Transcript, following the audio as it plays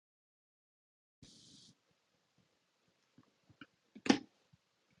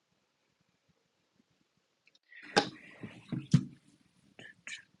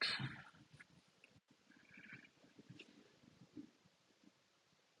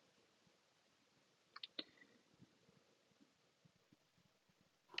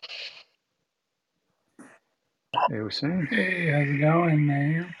Hey, what's saying? Hey, how's it going,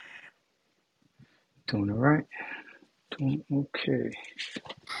 man? Doing all right. Doing okay.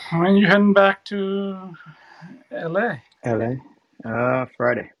 When you heading back to LA? LA.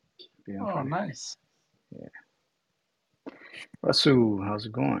 Friday. Be on Oh, Friday. nice. Yeah. Russell, how's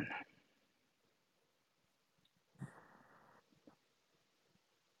it going?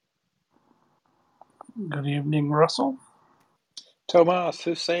 Good evening, Russell. Tomas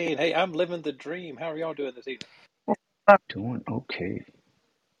Hussein, hey, I'm living the dream. How are y'all doing this evening? Doing okay.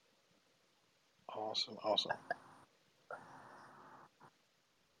 Awesome, awesome.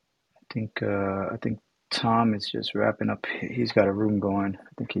 I think Tom is just wrapping up. He's got a room going. I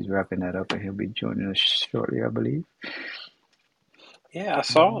think he's wrapping that up, and he'll be joining us shortly, I believe. Yeah, I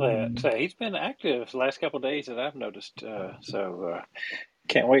saw that. Um, He's been active the last couple of days that I've noticed.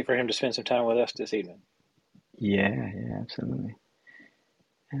 Can't wait for him to spend some time with us this evening. yeah, absolutely,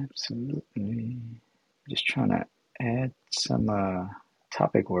 absolutely. Just trying to add some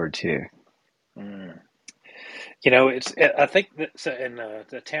topic words here. Mm. I think that so in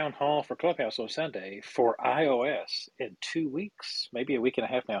the town hall for Clubhouse on Sunday for iOS in 2 weeks, maybe a week and a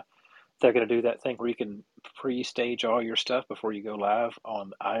half now, they're going to do that thing where you can pre-stage all your stuff before you go live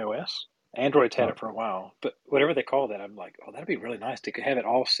on iOS. Android's had Oh, it for a while, but whatever they call that, I'm like, oh, that'd be really nice to have it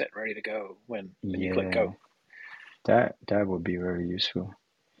all set ready to go when you click yeah, go. that would be very useful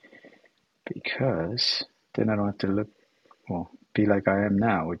because then I don't have to look. Well, be like I am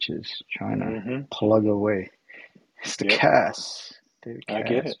now, which is trying to Mm-hmm. plug away. It's the Yep, Cass. David I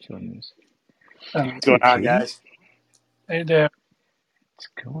get Cass it. joining us. And What's going Hey, on, Katie. guys? hey there. It's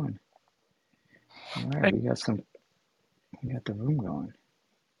going. All right, Hey, we got the room going.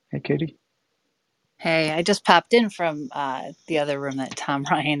 Hey, Katie. Hey, I just popped in from the other room that Tom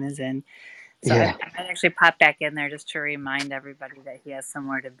Ryan is in. So Yeah. I actually popped back in there just to remind everybody that he has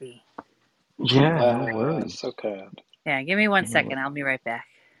somewhere to be. Yeah, no worries. So kind. Yeah, give me one No, second. I'll be right back.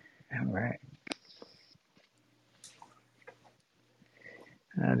 all right.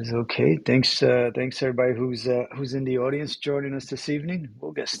 That is okay. Thanks everybody who's in the audience joining us this evening.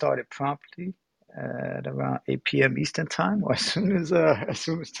 We'll get started promptly at around 8 p.m. Eastern time, or as soon as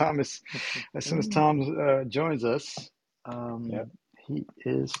Tom joins us. Yep. He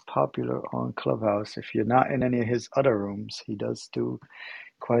is popular on Clubhouse. If you're not in any of his other rooms, he does do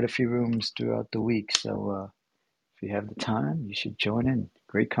quite a few rooms throughout the week. So if you have the time, you should join in.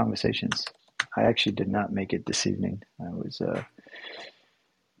 Great conversations. I actually did not make it this evening.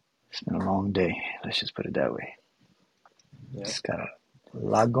 It's been a long day. Let's just put it that way. Yep. Just got a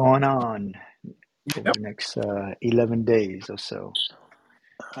lot going on over yep. the next 11 days or so.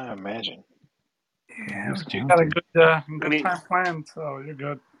 I imagine. Yeah, Almost but you got a counting. I good mean, time planned, so you're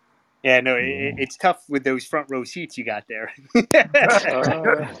good. yeah, no, Yeah, it's tough with those front row seats you got there.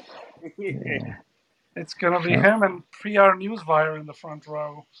 Uh, yeah. It's gonna be Front, him and PR Newswire in the front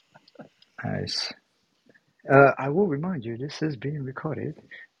row. nice. I will remind you, this is being recorded.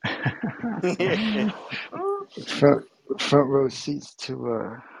 front, front row seats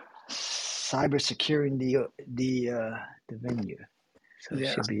to cyber securing the venue. So it Yeah.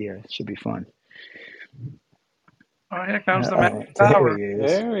 should be fun. Oh, here comes the man Oh, in the there tower. he is.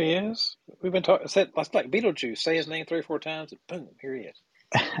 there he is. We've been talking. Said It's like Beetlejuice. Say his name 3 or 4 times, and boom, here he is.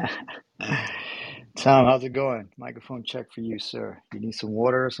 Tom, how's it going? Microphone check for you, sir. You need some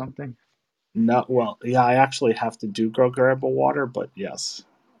water or something? No, well, yeah, I actually have to do go grab a water, but yes,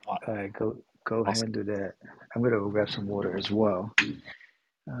 All right, go I'll, ahead and do that. I'm gonna go grab some water as well.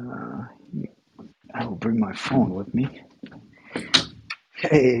 Uh, I will bring my phone with me.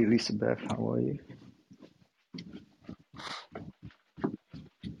 Hey, Lisa Beth, how are you?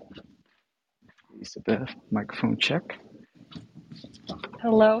 Lisa Beth, microphone check.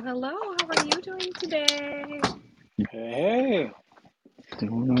 Hello, hello. How are you doing today? Hey,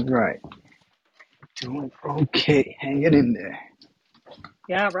 Doing all right. Doing okay. Hanging in there.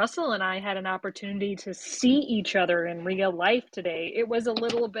 Yeah, Russell and I had an opportunity to see each other in real life today. It was a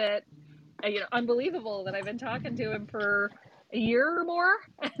little bit, unbelievable that I've been talking to him for a year or more,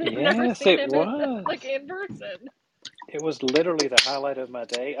 and I've never yes, seen it him in, was. like in person. It was literally the highlight of my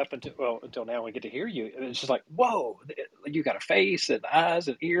day up until now. We get to hear you. It's just like, whoa, you got a face and eyes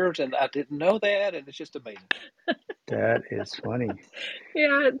and ears, and I didn't know that, and it's just amazing. That is funny.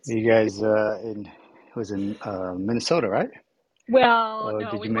 Yeah, You guys was in Minnesota, right? well, Or no,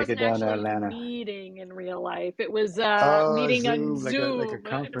 did you it make it wasn't down to actually Atlanta? meeting in real life. It was Oh, meeting on Zoom, like a Zoom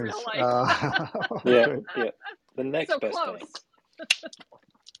in real conference. life. Yeah, Good. yeah. The next So best thing. close.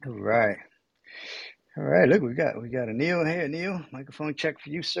 All right. All right. Look, we got a Neil here. Neil, microphone check for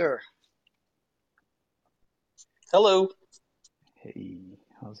you, sir. Hello. Hey,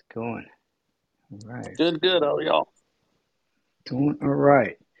 how's it going? All right. Good. How are y'all? Doing all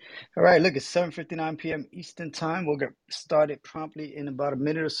right. All right, look, it's 7:59 p.m. Eastern Time. We'll get started promptly in about a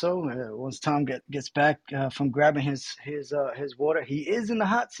minute or so. Once Tom gets back from grabbing his water, he is in the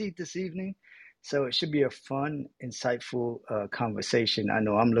hot seat this evening, so it should be a fun, insightful conversation. I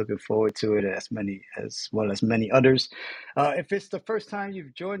know I'm looking forward to it as well as many others. If it's the first time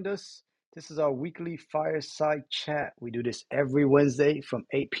you've joined us, this is our weekly fireside chat. We do this every Wednesday from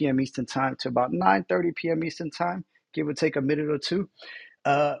 8 p.m. Eastern Time to about 9:30 p.m. Eastern Time, give or take a minute or two.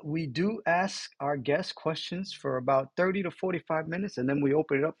 We do ask our guests questions for about 30 to 45 minutes, and then we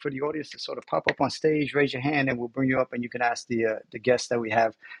open it up for the audience to sort of pop up on stage, raise your hand, and we'll bring you up, and you can ask the guests that we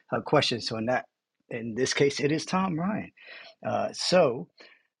have questions. So in this case, it is Tom Ryan. So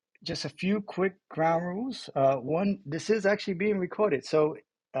just a few quick ground rules. One, this is actually being recorded, so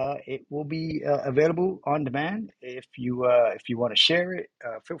it will be available on demand. If you want to share it,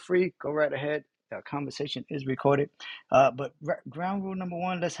 feel free, go right ahead. Conversation is recorded. Ground rule number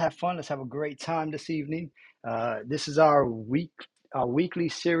one: let's have fun. Let's have a great time this evening. This is our weekly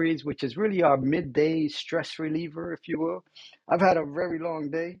series, which is really our midday stress reliever, if you will. I've had a very long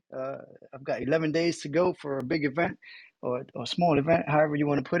day. I've got 11 days to go for a big event or small event, however you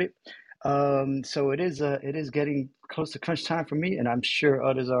want to put it. So it is getting close to crunch time for me, and I'm sure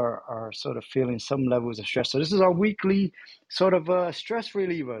others are sort of feeling some levels of stress. So this is our weekly sort of stress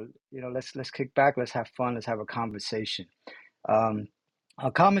reliever. Let's kick back, let's have fun, let's have a conversation. Um,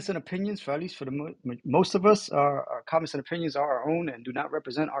 our comments and opinions, for at least for the most of us, our comments and opinions are our own and do not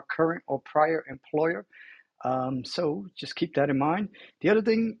represent our current or prior employer. So just keep that in mind. The other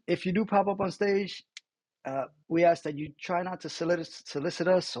thing, if you do pop up on stage, we ask that you try not to solicit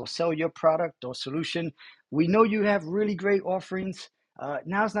us or sell your product or solution. We know you have really great offerings.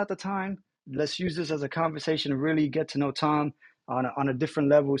 Now's not the time. Let's use this as a conversation to really get to know Tom on a different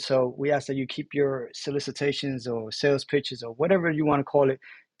level. So we ask that you keep your solicitations or sales pitches or whatever you want to call it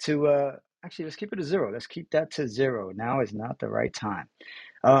to actually, let's keep it to zero. Let's keep that to zero. Now is not the right time.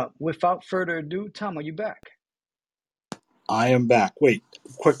 Without further ado, Tom, are you back? I am back. Wait,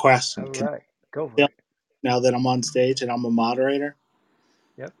 quick question. All Can right, go I, for it. now that I'm on stage and I'm a moderator,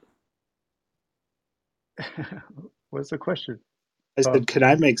 Yep. What's the question? I Oh, said, could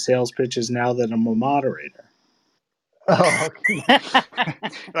I make sales pitches now that I'm a moderator? oh,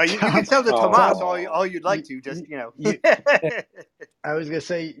 Well, you can Tom, sell to Tomas Tom, all you'd like you, to, just, you, you know. you, I was gonna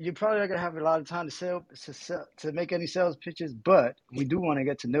say you're probably not gonna have a lot of time to make any sales pitches, but we do want to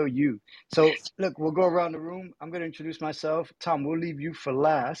get to know you. So look, we'll go around the room. I'm gonna introduce myself. Tom, we'll leave you for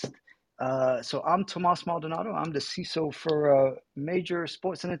last. So I'm Tomas Maldonado. I'm the CISO for a major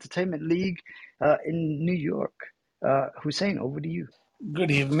sports and entertainment league in New York. Hussein, over to you.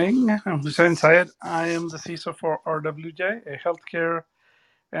 Good evening. I'm Hussein Syed. I am the CISO for RWJ, a healthcare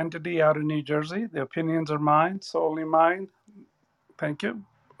entity out of New Jersey. The opinions are mine, solely mine. Thank you.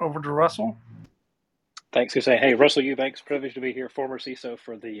 Over to Russell. Thanks, Hussein. Hey, Russell Eubanks, privileged to be here, former CISO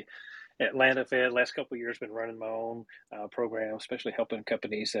for the Atlanta Fed. Last couple of years, been running my own program, especially helping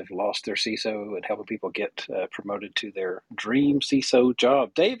companies that have lost their CISO and helping people get promoted to their dream CISO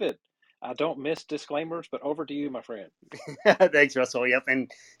job. David, I don't miss disclaimers, but over to you, my friend. Thanks, Russell. Yep,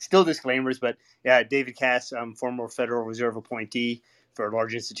 and still disclaimers, but yeah, David Cass, former Federal Reserve appointee for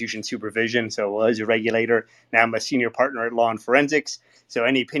large institution supervision. So as a regulator, now I'm a senior partner at Law and Forensics. So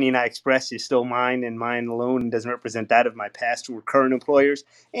any opinion I express is still mine and mine alone, and doesn't represent that of my past or current employers.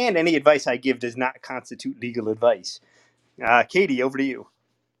 And any advice I give does not constitute legal advice. Katie, over to you.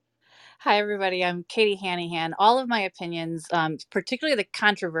 Hi, everybody. I'm Katie Hanahan. All of my opinions, particularly the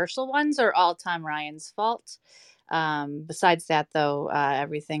controversial ones, are all Tom Ryan's fault. Besides that, though,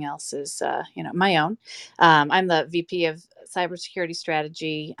 everything else is, my own. I'm the VP of Cybersecurity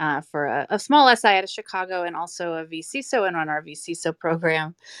Strategy for a small SI out of Chicago and also a vCISO and run our vCISO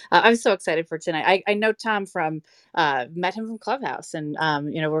program. I'm so excited for tonight. I know Tom from, met him from Clubhouse, and,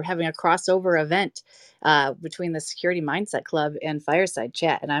 we're having a crossover event between the Security Mindset Club and Fireside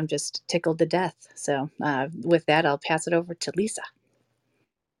Chat, and I'm just tickled to death. So with that, I'll pass it over to Lisa.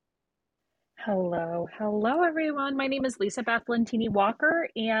 Hello, everyone. My name is Lisa Beth Lentini Walker,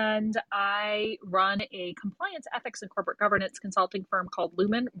 and I run a compliance, ethics, and corporate governance consulting firm called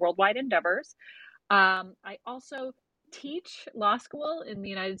Lumen Worldwide Endeavors. I also teach law school in the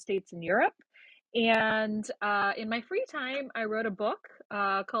United States and Europe. And in my free time, I wrote a book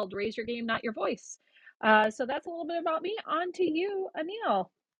called Raise Your Game, Not Your Voice. So that's a little bit about me. On to you, Anil.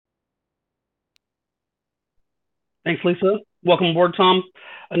 Thanks, Lisa. Welcome aboard, Tom.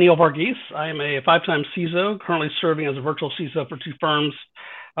 Anil Varghese. I am a five-time CISO, currently serving as a virtual CISO for two firms,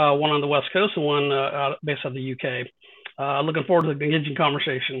 one on the West Coast and one based out of the UK. Looking forward to the engaging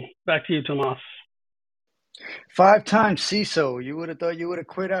conversation. Back to you, Tomas. 5 times CISO. You would have thought you would have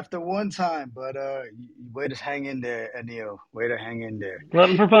quit after one time, but way to hang in there, Anil. Way to hang in there.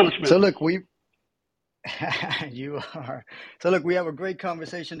 Glutton for So punishment. look, we you are. So look, we have a great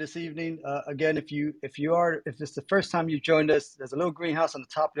conversation this evening. Again, if it's the first time you joined us, there's a little greenhouse on the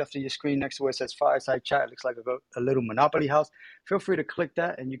top left of your screen next to where it says Fireside Chat. It looks like a little Monopoly house. Feel free to click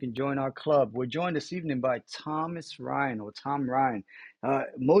that, and you can join our club. We're joined this evening by Thomas Ryan or Tom Ryan.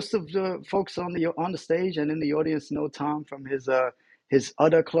 Most of the folks on the stage and in the audience know Tom from his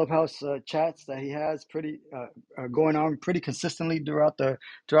other clubhouse chats that he has pretty going on pretty consistently throughout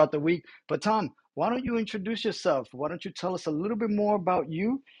the week. But Tom, why don't you introduce yourself? Why don't you tell us a little bit more about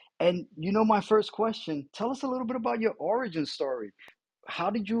you? And my first question, tell us a little bit about your origin story. How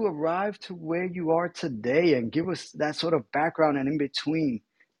did you arrive to where you are today? And give us that sort of background and in between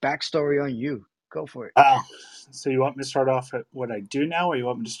backstory on you. Go for it. Uh, so you want me to start off at what I do now, or you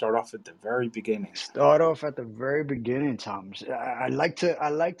want me to start off at the very beginning? Start off at the very beginning, Tom. I like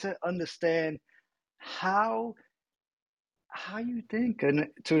to understand how how you think, and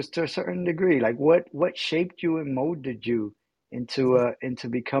to a certain degree, like what shaped you and molded you into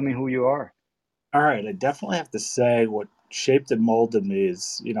becoming who you are. All right, I definitely have to say what shaped and molded me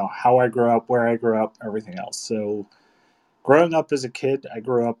is, how I grew up, where I grew up, everything else. So, growing up as a kid, I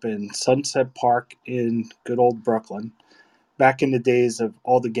grew up in Sunset Park in good old Brooklyn. Back in the days of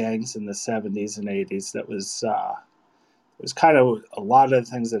all the gangs in the 70s and 80s, that was kind of a lot of the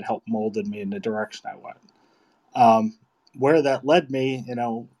things that helped molded me in the direction I went. Where that led me,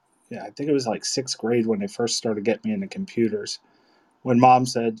 yeah, I think it was like sixth grade when they first started getting me into computers. When mom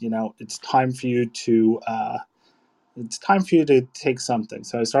said, it's time for you to take something.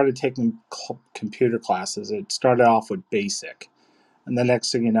 So I started taking computer classes. It started off with basic. And the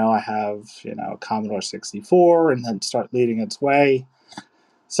next thing you know, I have, a Commodore 64 and then start leading its way,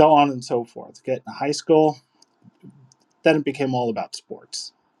 so on and so forth. Get in high school, then it became all about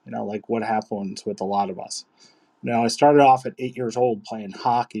sports, like what happens with a lot of us. I started off at 8 years old playing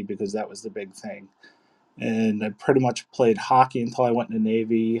hockey because that was the big thing. And I pretty much played hockey until I went in the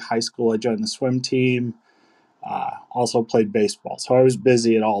Navy. High school, I joined the swim team. Also played baseball. So I was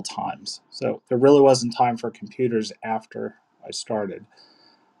busy at all times. So there really wasn't time for computers after I started.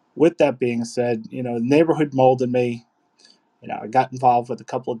 With that being said, the neighborhood molded me. I got involved with a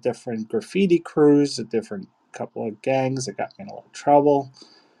couple of different graffiti crews, a different couple of gangs that got me in a little trouble.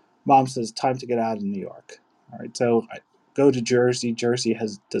 Mom says, time to get out of New York. All right, so I go to Jersey. Jersey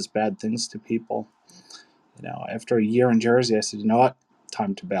does bad things to people. After a year in Jersey, I said, you know what?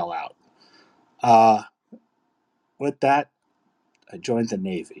 Time to bail out. Uh, with that, I joined the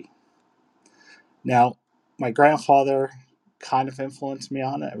Navy. Now, my grandfather kind of influenced me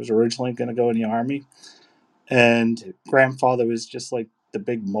on it. I was originally going to go in the Army, and grandfather was just like the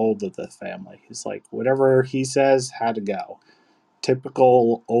big mold of the family. He's like, whatever he says, had to go.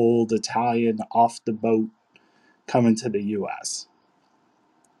 Typical old Italian off the boat coming to the U.S.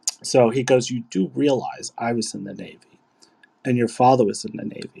 So he goes, you do realize I was in the Navy, and your father was in the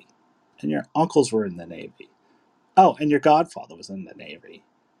Navy, and your uncles were in the Navy. Oh, and your godfather was in the Navy.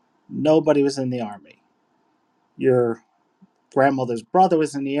 Nobody was in the Army. Your grandmother's brother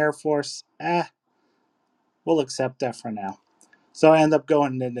was in the Air Force. We'll accept that for now. So I ended up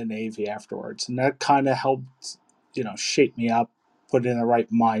going in the Navy afterwards, and that kind of helped, shape me up, put in the right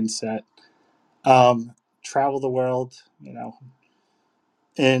mindset, travel the world,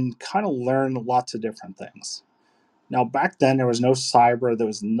 and kind of learn lots of different things. Now, back then, there was no cyber. There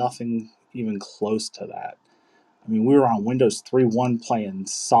was nothing even close to that. I mean, we were on Windows 3.1 playing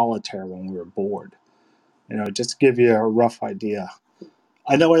solitaire when we were bored. Just to give you a rough idea.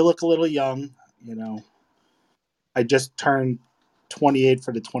 I know I look a little young. I just turned 28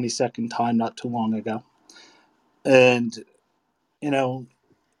 for the 22nd time not too long ago. And, you know,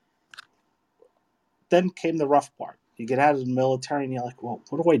 then came the rough part. You get out of the military and you're like, well,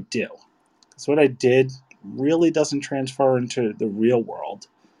 what do I do? Because what I did really doesn't transfer into the real world.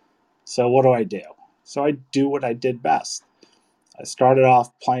 So what do I do? So I do what I did best. I started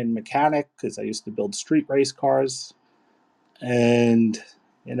off playing mechanic because I used to build street race cars. And,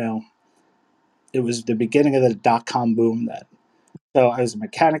 you know, it was the beginning of the dot-com boom then. So I was a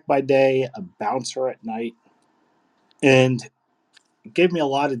mechanic by day, a bouncer at night, and it gave me a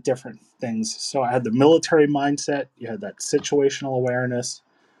lot of different things. So I had the military mindset, you had that situational awareness.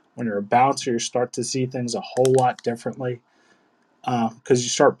 When you're a bouncer, you start to see things a whole lot differently because you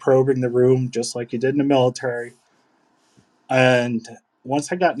start probing the room just like you did in the military. And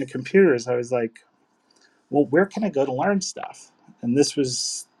once I got into computers, I was like, well, where can I go to learn stuff? And this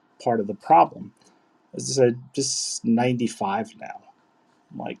was part of the problem. As I said, this is 95 now.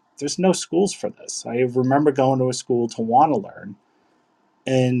 I'm like, there's no schools for this. I remember going to a school to want to learn.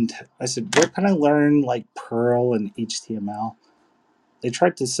 And I said, where can I learn like Perl and HTML? They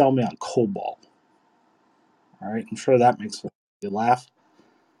tried to sell me on COBOL. All right, I'm sure that makes you laugh.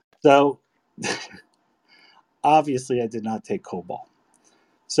 So obviously I did not take COBOL.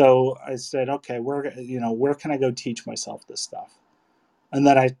 So I said, okay, where can I go teach myself this stuff? And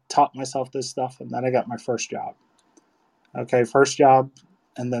then I taught myself this stuff, and then I got my first job. Okay, first job,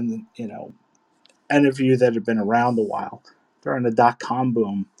 and then any of you that have been around a while, during the dot-com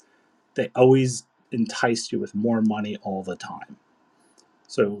boom, they always entice you with more money all the time.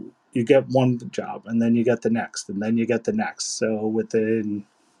 So you get one job, and then you get the next, and then you get the next. So within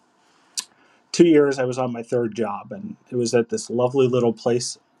 2 years, I was on my third job, and it was at this lovely little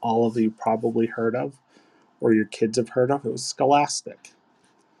place all of you probably heard of, or your kids have heard of. It was Scholastic.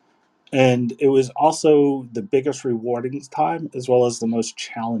 And it was also the biggest rewarding time as well as the most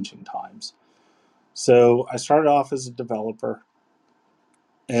challenging times. So I started off as a developer.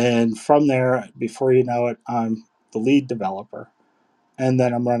 And from there, before you know it, I'm the lead developer. And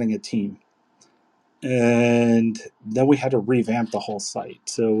then I'm running a team. And then we had to revamp the whole site.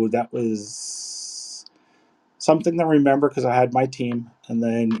 So that was something to remember because I had my team and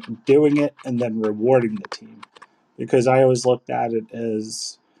then doing it and then rewarding the team. Because I always looked at it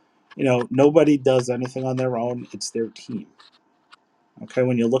as, nobody does anything on their own, it's their team. Okay,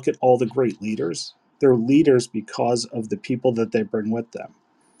 when you look at all the great leaders, they're leaders because of the people that they bring with them.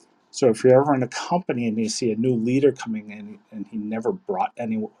 So if you're ever in a company and you see a new leader coming in and he never brought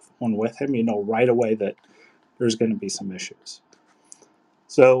anyone with him, you know right away that there's going to be some issues.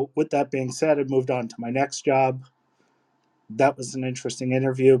 So with that being said, I moved on to my next job. That was an interesting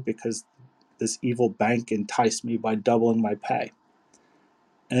interview because this evil bank enticed me by doubling my pay.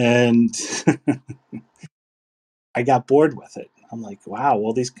 And I got bored with it. I'm like, wow,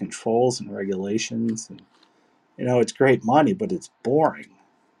 all these controls and regulations, and it's great money, but it's boring.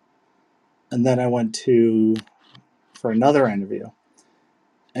 And then I went for another interview,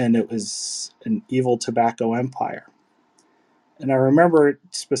 and it was an evil tobacco empire. And I remember it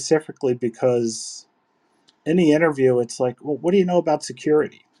specifically because in the interview, it's like, well, what do you know about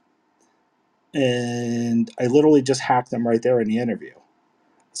security? And I literally just hacked them right there in the interview.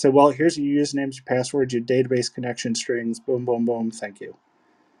 I said, well, here's your usernames, your passwords, your database connection strings, boom, boom, boom, thank you.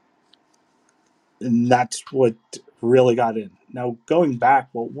 And that's what really got in. Now, going back,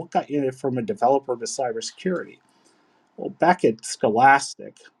 well, what got you from a developer to cybersecurity? Well, back at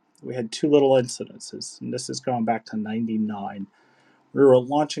Scholastic, we had two little incidences, and this is going back to '99. We were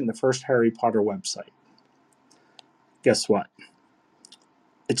launching the first Harry Potter website. Guess what?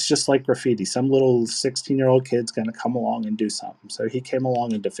 It's just like graffiti. Some little 16-year-old kid's going to come along and do something. So he came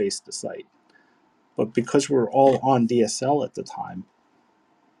along and defaced the site. But because we were all on DSL at the time,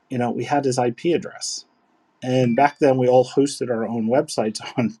 we had his IP address. And back then, we all hosted our own websites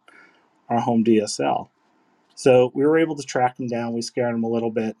on our home DSL. So we were able to track him down. We scared him a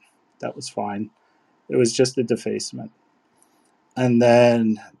little bit. That was fine. It was just a defacement. And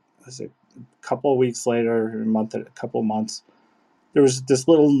then, a couple of weeks later, a couple of months, there was this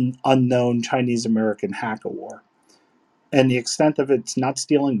little unknown Chinese American hacker war. And the extent of it's not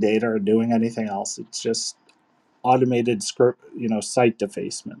stealing data or doing anything else. It's just automated site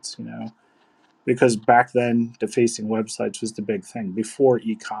defacements, because back then defacing websites was the big thing before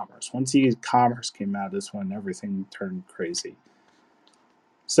e-commerce. Once e-commerce came out is when everything turned crazy.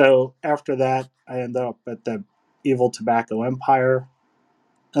 So after that, I ended up at the evil tobacco empire,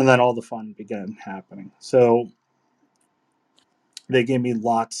 and then all the fun began happening. So they gave me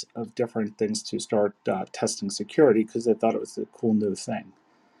lots of different things to start testing security because they thought it was a cool new thing.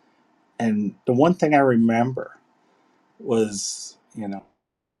 And the one thing I remember was,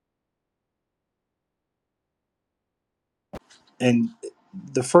 and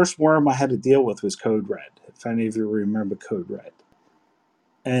the first worm I had to deal with was Code Red, if any of you remember Code Red.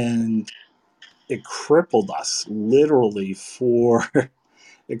 And it crippled us literally for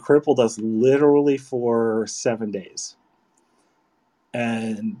 7 days.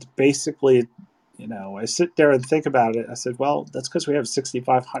 And basically, I sit there and think about it. I said, well, that's because we have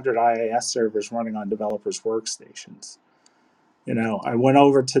 6,500 IIS servers running on developers' workstations. I went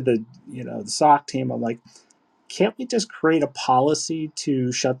over to the SOC team. I'm like, can't we just create a policy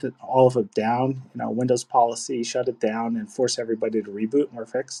to shut all of it down? Windows policy, shut it down and force everybody to reboot and we're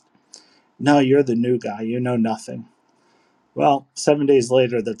fixed. No, you're the new guy. You know nothing. Well, 7 days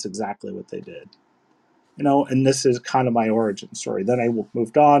later, that's exactly what they did. And this is kind of my origin story. Then I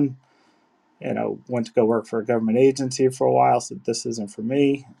moved on, went to go work for a government agency for a while, said this isn't for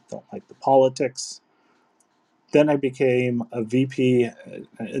me, don't like the politics. then I became a VP,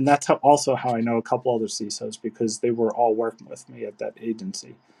 and that's also how I know a couple other CISOs, because they were all working with me at that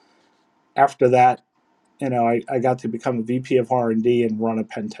agency. After that, I got to become a VP of R&D and run a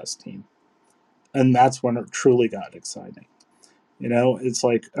pen test team, and that's when it truly got exciting. It's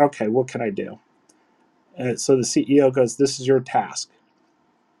like, okay, what can I do? So the CEO goes, "This is your task.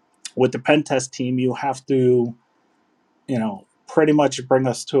 With the pen test team, you have to, pretty much bring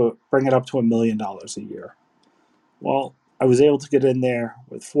it up to $1 million a year." Well, I was able to get in there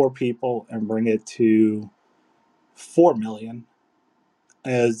with 4 people and bring it to 4 million,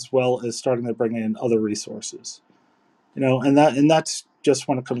 as well as starting to bring in other resources. And that's just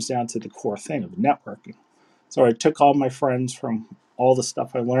when it comes down to the core thing of networking. So I took all my friends from all the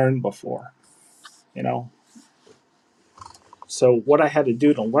stuff I learned before, you know. So what I had to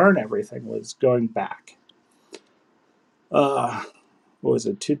do to learn everything was going back. What was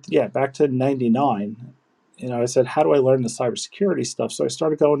it? Back to '99. I said, how do I learn the cybersecurity stuff? So I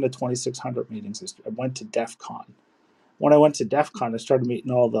started going to 2600 meetings. I went to DEF CON. When I went to DEF CON, I started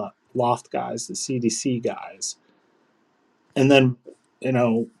meeting all the Loft guys, the CDC guys. And then,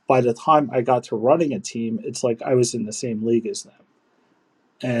 by the time I got to running a team, it's like I was in the same league as them.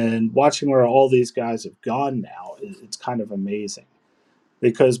 And watching where all these guys have gone now, it's kind of amazing.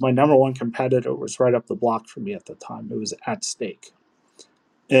 Because my number one competitor was right up the block from me at the time. It was At Stake.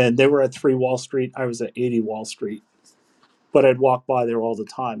 And they were at 3 Wall Street. I was at 80 Wall Street. But I'd walk by there all the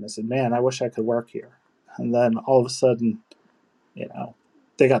time. I said, man, I wish I could work here. And then all of a sudden,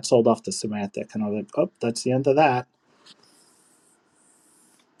 they got sold off to Symantec. And I was like, oh, that's the end of that.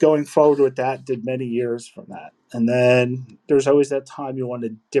 Going forward with that, did many years from that. And then there's always that time you want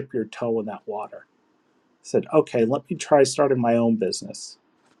to dip your toe in that water. I said, okay, let me try starting my own business.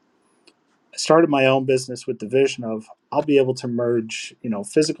 I started my own business with the vision of I'll be able to merge,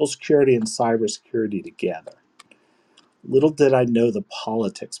 physical security and cybersecurity together. Little did I know the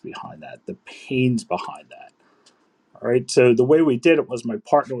politics behind that, the pains behind that. All right. So the way we did it was my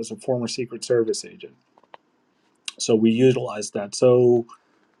partner was a former Secret Service agent. So we utilized that. So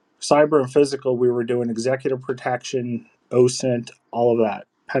cyber and physical, we were doing executive protection, OSINT, all of that,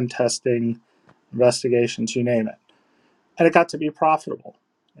 pen testing, investigations, you name it. And it got to be profitable.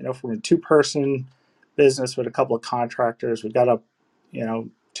 From a 2-person business with a couple of contractors, we got up,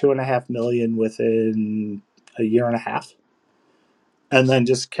 2.5 million within a year and a half, and then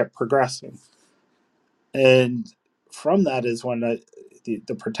just kept progressing. And from that is when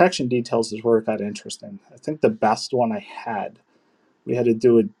the protection details is where it got interesting. I think the best one I had, we had to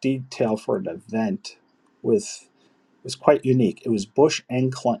do a detail for an event with, it was quite unique. It was Bush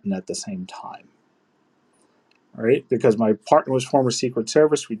and Clinton at the same time. All right, because my partner was former Secret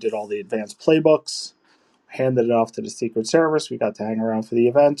Service, we did all the advanced playbooks, handed it off to the Secret Service. We got to hang around for the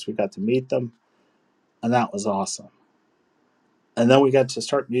events, we got to meet them, and that was awesome. And then we got to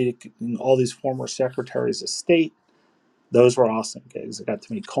start meeting all these former secretaries of state. Those were awesome gigs. I got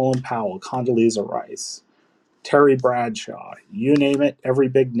to meet Colin Powell, Condoleezza Rice, Terry Bradshaw, you name it, every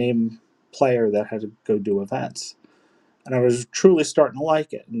big name player that had to go do events. And I was truly starting to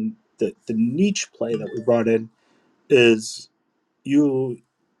like it. And the niche play that we brought in is you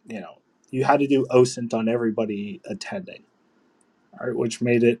had to do OSINT on everybody attending, all right, which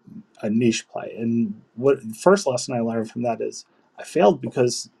made it a niche play. And what the first lesson I learned from that is I failed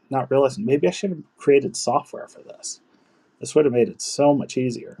because not realizing maybe I should have created software for this. This would have made it so much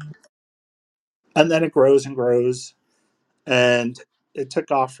easier. And then it grows and grows, and it took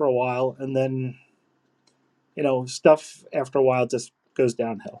off for a while, and then stuff after a while just goes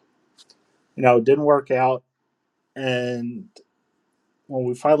downhill. It didn't work out, and when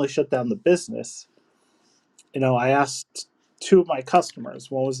we finally shut down the business, I asked 2 of my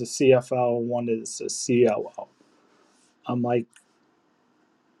customers. One was the CFO, one is a COO. I'm like,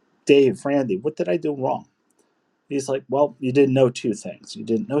 Dave, Randy, what did I do wrong? He's like, well, you didn't know 2 things. You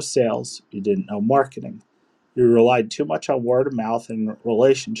didn't know sales, you didn't know marketing. You relied too much on word of mouth and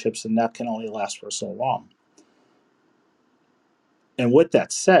relationships, and that can only last for so long. And with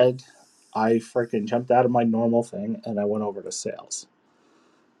that said, I freaking jumped out of my normal thing and I went over to sales.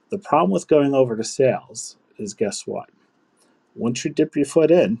 The problem with going over to sales is, guess what? Once you dip your foot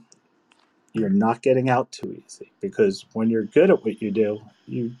in, you're not getting out too easy, because when you're good at what you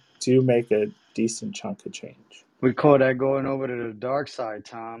do make a decent chunk of change. We call that going over to the dark side,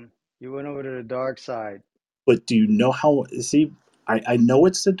 Tom. You went over to the dark side. But do you know how? See, I know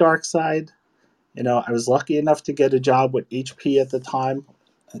it's the dark side. I was lucky enough to get a job with HP at the time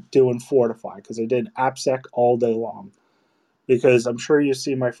doing Fortify, because I did AppSec all day long. Because I'm sure you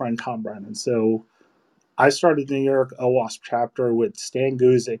see my friend Tom Brennan. So I started the New York OWASP chapter with Stan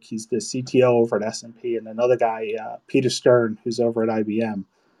Guzik. He's the CTO over at S&P, and another guy, Peter Stern, who's over at IBM.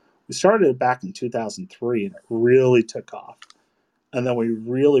 We started it back in 2003, and it really took off. And then we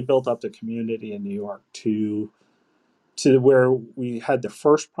really built up the community in New York to where we had the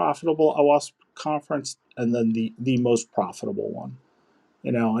first profitable OWASP conference and then the most profitable one.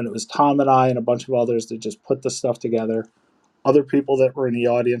 And it was Tom and I and a bunch of others that just put the stuff together. Other people that were in the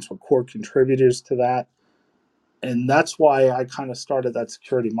audience were core contributors to that. And that's why I kind of started that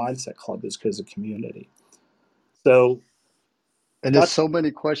Security Mindset Club, is because of community. So And there's that's, so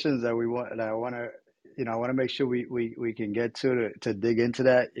many questions that I want to, I want to make sure we can get to dig into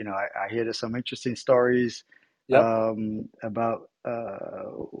that. I hear there's some interesting stories yep. about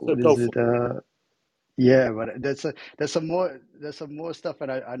So what go is for it? it. Yeah, but there's some more stuff,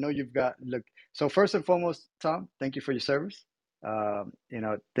 and I know you've got look. So first and foremost, Tom, thank you for your service.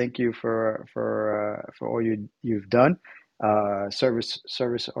 Thank you for all you've done,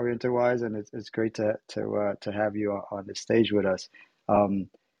 service oriented wise, and it's great to have you on the stage with us. Um,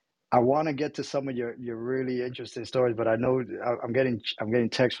 I want to get to some of your really interesting stories, but I know I'm getting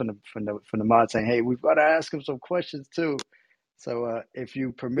texts from the mod saying, "Hey, we've got to ask him some questions too." So if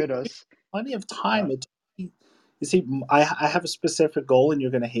you permit us. Plenty of uh, time. You see, I have a specific goal, and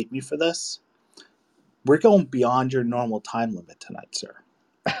you're going to hate me for this. We're going beyond your normal time limit tonight, sir.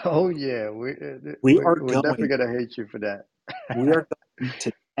 Oh yeah, We are we're definitely going. gonna hate you for that. We are going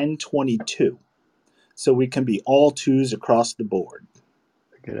to 10:22, so we can be all twos across the board.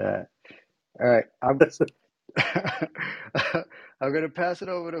 Look at that. All right, I'm I'm gonna pass it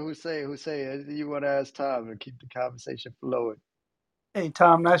over to Hussein. Hussein, anything you want to ask Tom and keep the conversation flowing? Hey,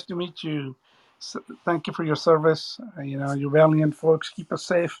 Tom, nice to meet you. Thank you for your service. You valiant folks, keep us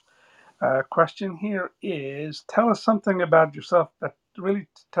safe. Question here is, tell us something about yourself that really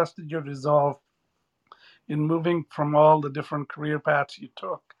tested your resolve in moving from all the different career paths you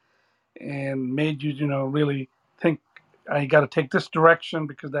took and made you, really think I got to take this direction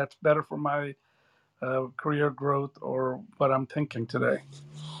because that's better for my career growth or what I'm thinking today.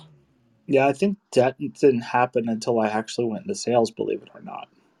 Yeah, I think that didn't happen until I actually went into sales, believe it or not.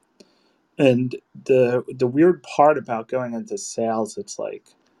 And the weird part about going into sales, it's like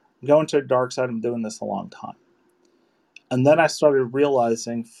I'm going to the dark side. I'm doing this a long time. And then I started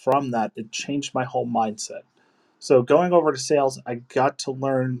realizing from that it changed my whole mindset. So going over to sales, I got to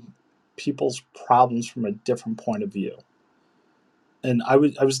learn people's problems from a different point of view. And I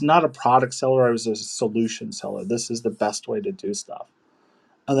was not a product seller, I was a solution seller. This is the best way to do stuff.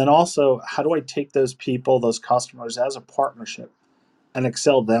 And then also, how do I take those people, those customers as a partnership and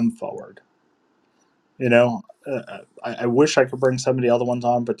excel them forward? I wish I could bring some of the other ones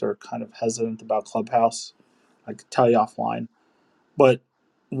on, but they're kind of hesitant about Clubhouse. I could tell you offline. But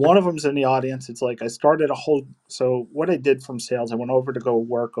one of them's in the audience. It's like I started a whole. So what I did from sales, I went over to go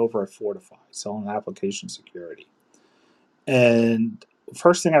work over at Fortify, selling application security. And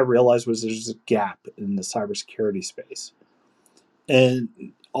first thing I realized was there's a gap in the cybersecurity space. And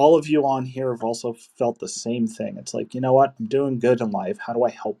all of you on here have also felt the same thing. It's like, you know what? I'm doing good in life. How do I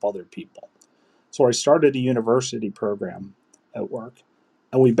help other people? So I started a university program at work,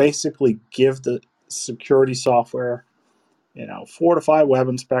 and we basically give the security software, Fortify, Web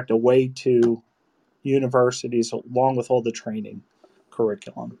Inspect, away to universities along with all the training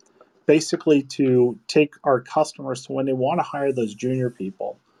curriculum. Basically, to take our customers to when they want to hire those junior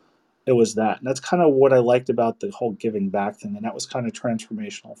people, it was that. And that's kind of what I liked about the whole giving back thing. And that was kind of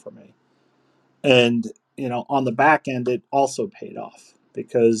transformational for me. And, on the back end, it also paid off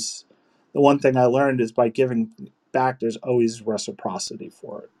because the one thing I learned is by giving back, there's always reciprocity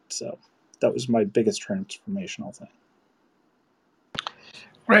for it. So that was my biggest transformational thing.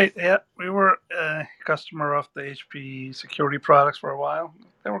 Great. Yeah, we were a customer of the HP security products for a while.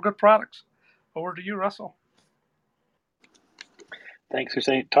 They were good products. Over to you, Russell. Thanks for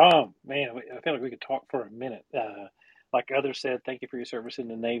saying, Tom. Man, I feel like we could talk for a minute. Like others said, thank you for your service in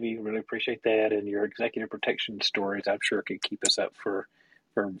the Navy. Really appreciate that, and your executive protection stories. I'm sure could keep us up for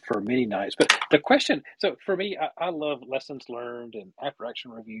many nights. But the question, so for me, I love lessons learned and after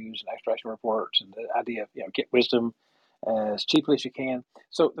action reviews and after action reports, and the idea of get wisdom as cheaply as you can.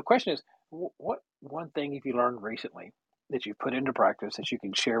 So the question is, what one thing have you learned recently that you put into practice that you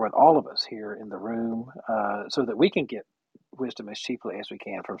can share with all of us here in the room, so that we can get wisdom as cheaply as we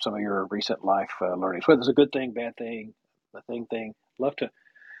can from some of your recent life learnings, whether it's a good thing, bad thing, a thing. Love to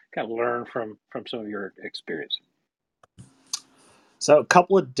kind of learn from some of your experience. So a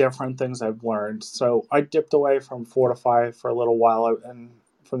couple of different things I've learned. So I dipped away from Fortify for a little while, and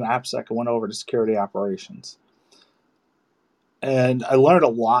from the AppSec, I went over to security operations. And I learned a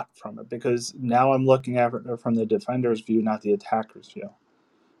lot from it because now I'm looking at it from the defender's view, not the attacker's view.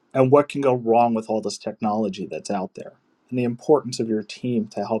 And what can go wrong with all this technology that's out there, and the importance of your team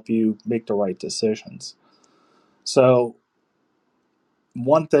to help you make the right decisions. So,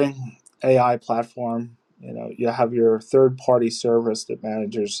 one thing, AI platform, you have your third party service that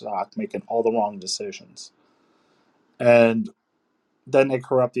manages SOC making all the wrong decisions. And then they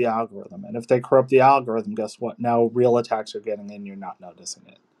corrupt the algorithm. And if they corrupt the algorithm, guess what? Now real attacks are getting in, you're not noticing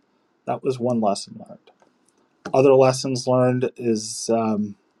it. That was one lesson learned. Other lessons learned is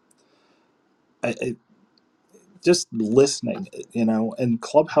just listening, and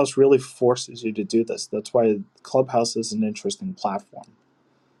Clubhouse really forces you to do this. That's why Clubhouse is an interesting platform.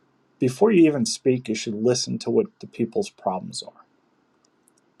 Before you even speak, you should listen to what the people's problems are.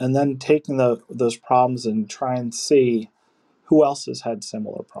 And then taking those problems and try and see who else has had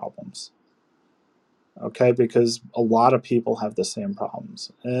similar problems. Okay, because a lot of people have the same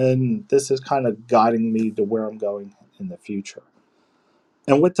problems. And this is kind of guiding me to where I'm going in the future.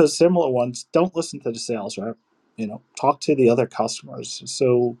 And with those similar ones, don't listen to the sales rep. Talk to the other customers.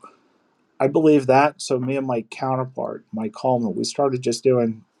 So I believe that. So me and my counterpart, Mike Coleman, we started just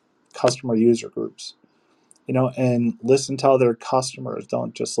doing customer user groups, and listen to other customers.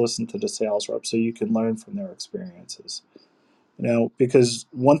 Don't just listen to the sales rep, so you can learn from their experiences. Because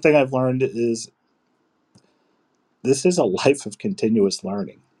one thing I've learned is this is a life of continuous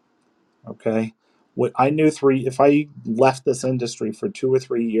learning. Okay. What I knew if I left this industry for 2 or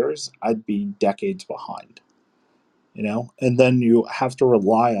 3 years, I'd be decades behind. And then you have to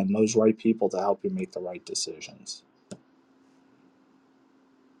rely on those right people to help you make the right decisions.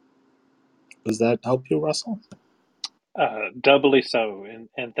 Does that help you, Russell? Doubly so,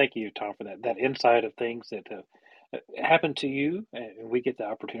 and thank you, Tom, for that insight of things that happen to you, and we get the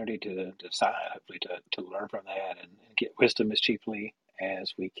opportunity to decide, hopefully, to learn from that and get wisdom as cheaply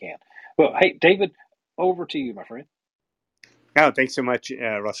as we can. Well, hey, David, over to you, my friend. Oh, thanks so much,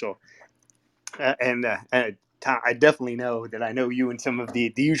 Russell. And Tom, I definitely know that I know you and some of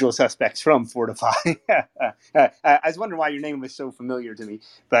the usual suspects from Fortify. I was wondering why your name was so familiar to me,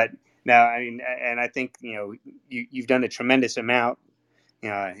 but no, I mean, and I think you've done a tremendous amount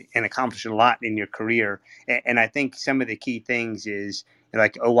and accomplished a lot in your career. And I think some of the key things is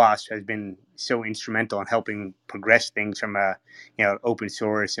like OWASP has been so instrumental in helping progress things from a open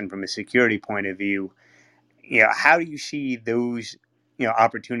source and from a security point of view. How do you see those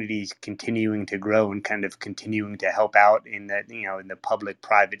opportunities continuing to grow and kind of continuing to help out in that in the public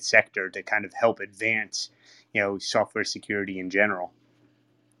private sector to kind of help advance software security in general?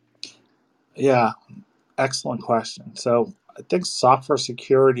 Yeah, excellent question. So I think software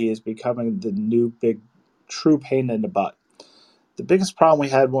security is becoming the new big true pain in the butt. The biggest problem we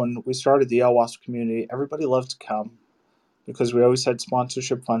had when we started the LWASP community, everybody loved to come because we always had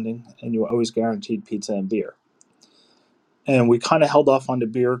sponsorship funding and you were always guaranteed pizza and beer. And we kind of held off on the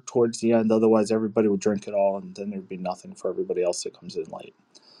beer towards the end, otherwise everybody would drink it all and then there'd be nothing for everybody else that comes in late.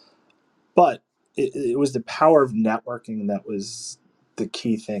 But it was the power of networking that was the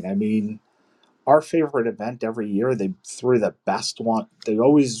key thing. I mean, our favorite event every year, they threw the best one. They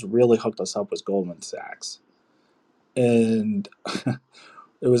always really hooked us up with Goldman Sachs. And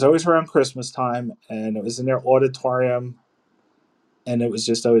it was always around Christmas time, and it was in their auditorium, and it was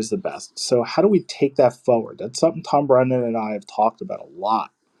just always the best. So how do we take that forward? That's something Tom Brennan and I have talked about a lot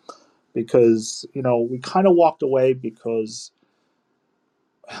because, we kind of walked away because,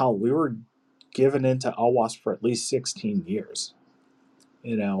 hell, we were given into LWASP for at least 16 years,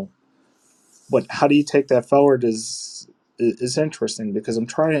 But how do you take that forward is interesting because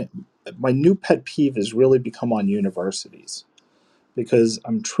my new pet peeve has really become on universities because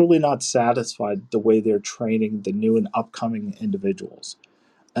I'm truly not satisfied the way they're training the new and upcoming individuals.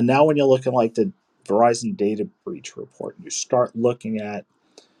 And now when you look at like the Verizon data breach report, you start looking at,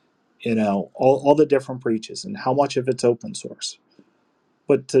 all the different breaches and how much of it's open source.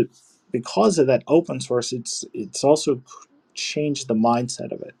 But because of that open source, it's also changed the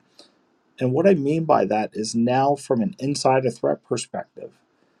mindset of it. And what I mean by that is now from an insider threat perspective,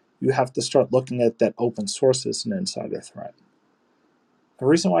 you have to start looking at that open source as an insider threat. The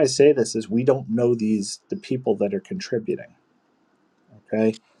reason why I say this is we don't know the people that are contributing.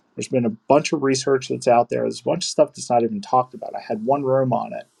 Okay? There's been a bunch of research that's out there. There's a bunch of stuff that's not even talked about. I had one room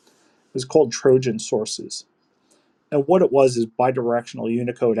on it. It was called Trojan Sources. And what it was is bidirectional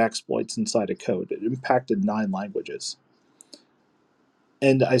Unicode exploits inside a code. It impacted 9 languages.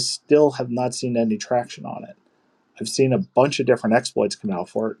 And I still have not seen any traction on it. I've seen a bunch of different exploits come out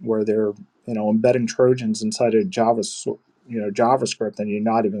for it where they're, embedding Trojans inside of JavaScript and you're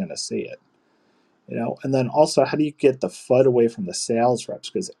not even going to see it. And then also, how do you get the FUD away from the sales reps?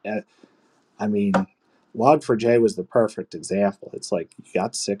 Because I mean, Log4j was the perfect example. It's like you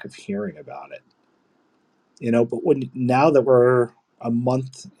got sick of hearing about it, But now that we're a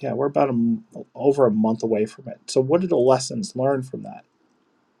month, we're about over a month away from it. So what are the lessons learned from that?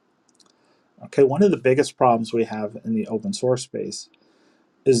 Okay, one of the biggest problems we have in the open source space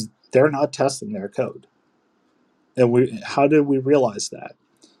is they're not testing their code. And how did we realize that?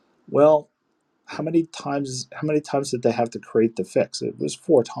 Well, how many times did they have to create the fix? It was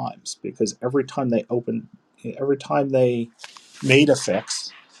 4 times, because every time they made a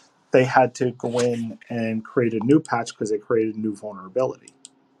fix, they had to go in and create a new patch because they created a new vulnerability.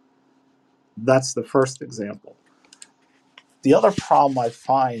 That's the first example. The other problem I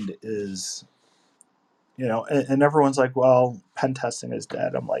find is, and everyone's like, well, pen testing is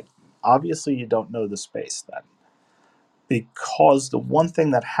dead. I'm like, obviously you don't know the space then. Because the one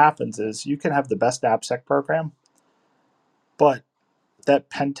thing that happens is you can have the best AppSec program, but that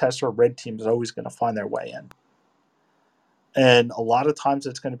pen tester or red team is always going to find their way in. And a lot of times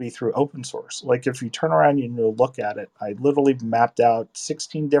it's going to be through open source. Like if you turn around and you look at it, I literally mapped out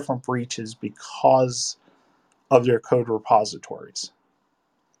 16 different breaches because of their code repositories.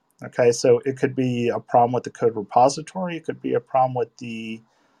 Okay, so it could be a problem with the code repository. It could be a problem with the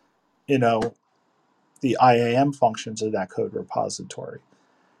IAM functions of that code repository.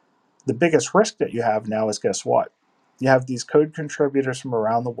 The biggest risk that you have now is, guess what? You have these code contributors from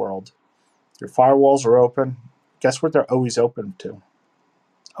around the world. Your firewalls are open. Guess what they're always open to?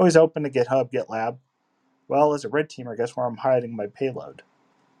 Always open to GitHub, GitLab. Well, as a red teamer, guess where I'm hiding my payload?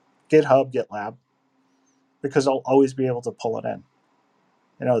 GitHub, GitLab, because I'll always be able to pull it in.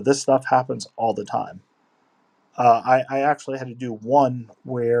 This stuff happens all the time. I actually had to do one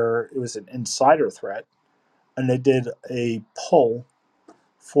where it was an insider threat, and they did a pull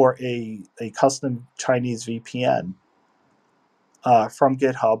for a custom Chinese VPN from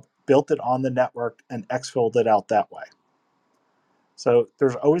GitHub, built it on the network, and exfilled it out that way. So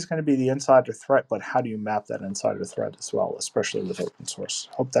there's always going to be the insider threat, but how do you map that insider threat as well, especially with open source?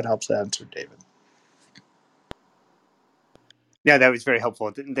 Hope that helps to answer, David. Yeah, that was very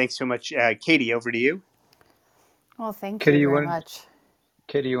helpful. Thanks so much. Katie, over to you. Well, thank Katie, you you very want much.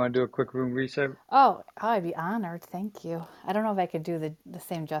 Katie, you want to do a quick room reset? Oh, I'd be honored. Thank you. I don't know if I could do the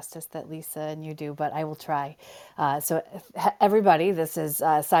same justice that Lisa and you do, but I will try. So, everybody, this is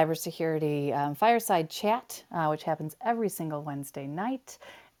Cybersecurity Fireside Chat, which happens every single Wednesday night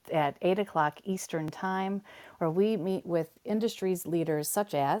at 8 o'clock Eastern Time, where we meet with industries leaders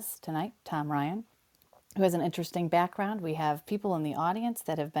such as, tonight, Tom Ryan, who has an interesting background. We have people in the audience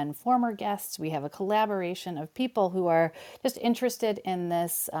that have been former guests. We have a collaboration of people who are just interested in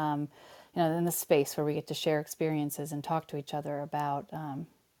this, in this space where we get to share experiences and talk to each other about our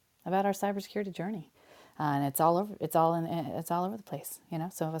cybersecurity journey. And it's all over. It's all over the place.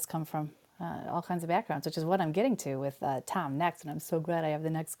 Some of us come from all kinds of backgrounds, which is what I'm getting to with Tom next. And I'm so glad I have the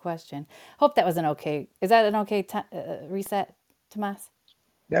next question. Hope that was an okay. Is that an okay reset, Tomas?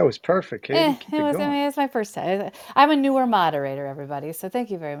 That was perfect, Katie. Keep it going. It's my first time. I'm a newer moderator, everybody, so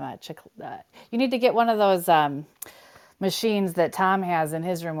thank you very much. You need to get one of those machines that Tom has in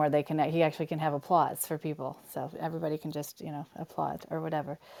his room where he actually can have applause for people, so everybody can just applaud or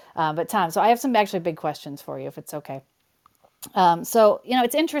whatever. But Tom, so I have some actually big questions for you, if it's okay. So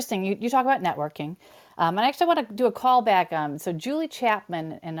it's interesting. You talk about networking, and I actually want to do a callback. So Julie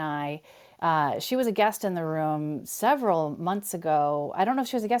Chapman and I. She was a guest in the room several months ago. I don't know if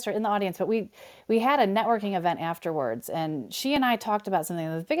she was a guest or in the audience, but we had a networking event afterwards, and she and I talked about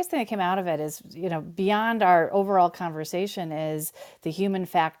something. The biggest thing that came out of it is, beyond our overall conversation, is the human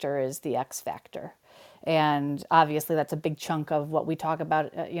factor is the X factor. And obviously, that's a big chunk of what we talk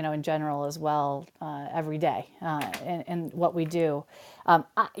about, in general as well, every day, and what we do.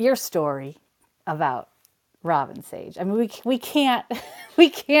 Your story about Robin Sage. I mean, we can't we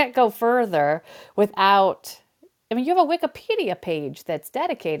can't go further without. I mean, you have a Wikipedia page that's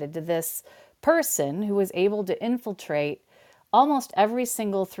dedicated to this person who was able to infiltrate almost every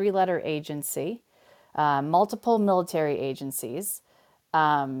single three-letter agency, multiple military agencies,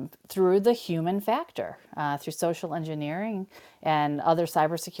 through the human factor, through social engineering and other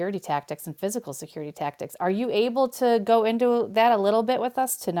cybersecurity tactics and physical security tactics. Are you able to go into that a little bit with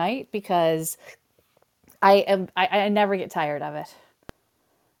us tonight? Because I never get tired of it,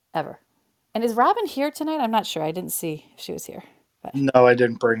 ever. And is Robin here tonight? I'm not sure. I didn't see if she was here. But No, I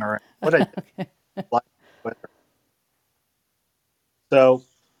didn't bring her in. What I did, with her. So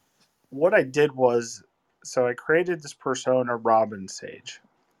what I did was, I created this persona, Robin Sage.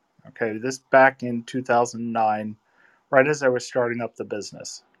 Okay, this back in 2009, right as I was starting up the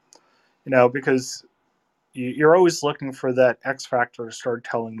business. because you're always looking for that X factor to start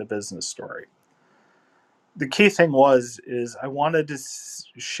telling the business story. The key thing is I wanted to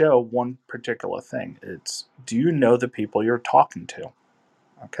show one particular thing. It's, do you know the people you're talking to?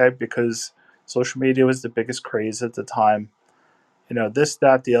 Okay, because social media was the biggest craze at the time. This,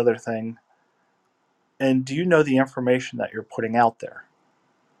 that, the other thing. And do you know the information that you're putting out there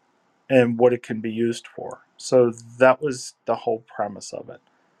and what it can be used for? So that was the whole premise of it.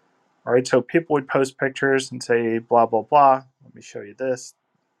 All right, so people would post pictures and say, blah, blah, blah. Let me show you this,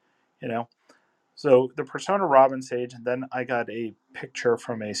 you know. So the Persona Robin sage, and then I got a picture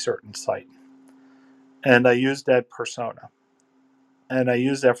from a certain site. And I used that persona. And I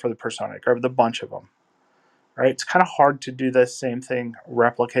used that for the persona. I grabbed a bunch of them. Right? It's kind of hard to do the same thing,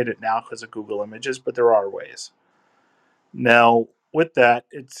 replicate it now because of Google Images, but there are ways. Now, with that,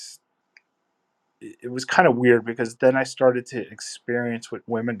 it was kind of weird because then I started to experience what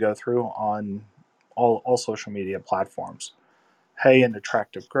women go through on all social media platforms. Hey, an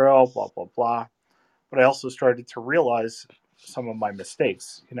attractive girl, blah, blah, blah. But I also started to realize some of my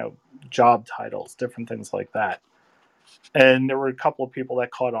mistakes, job titles, different things like that. And there were a couple of people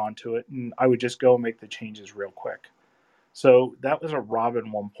that caught on to it, and I would just go and make the changes real quick. So that was a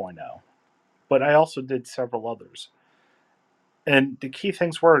Robin 1.0. But I also did several others. And the key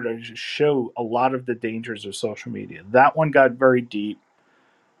things were to just show a lot of the dangers of social media. That one got very deep.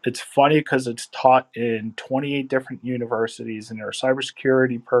 It's funny because it's taught in 28 different universities in their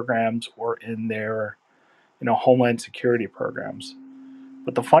cybersecurity programs or in their homeland security programs.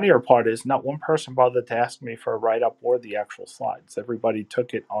 But the funnier part is not one person bothered to ask me for a write up or the actual slides. Everybody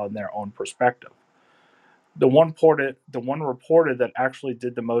took it on their own perspective. The one reporter that actually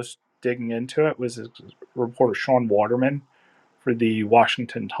did the most digging into it was reporter Sean Waterman for the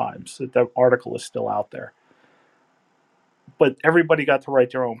Washington Times. That article is still out there. But everybody got to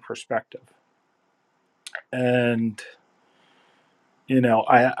write their own perspective. And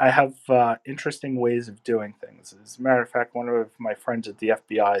I have interesting ways of doing things. As a matter of fact, one of my friends at the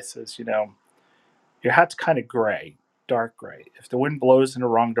FBI says, your hat's kind of gray, dark gray. If the wind blows in the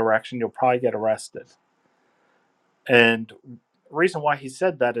wrong direction, you'll probably get arrested. And the reason why he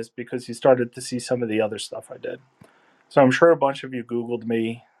said that is because he started to see some of the other stuff I did. So I'm sure a bunch of you Googled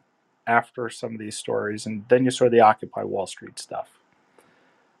me after some of these stories, and then you saw the Occupy Wall Street stuff.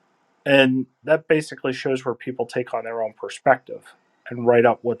 And that basically shows where people take on their own perspective and write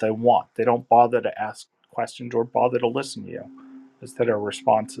up what they want. They don't bother to ask questions or bother to listen to you instead of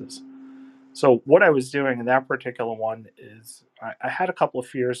responses. So what I was doing in that particular one is I had a couple of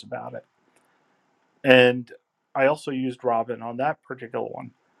fears about it. And I also used Robin on that particular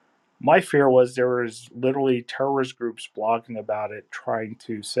one. My fear was there was literally terrorist groups blogging about it, trying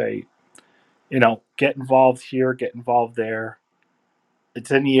to say, get involved here, get involved there.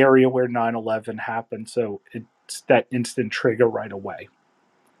 It's in the area where 9/11 happened, so it's that instant trigger right away.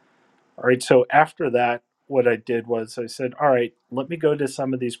 All right, so after that, what I did was I said, all right, let me go to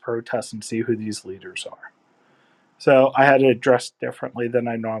some of these protests and see who these leaders are. So I had to address differently than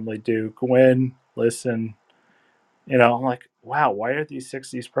I normally do. Go in, listen. I'm like, wow, why are these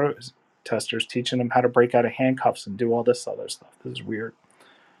 60s protesters teaching them how to break out of handcuffs and do all this other stuff? This is weird.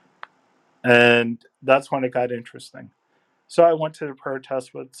 And that's when it got interesting. So I went to the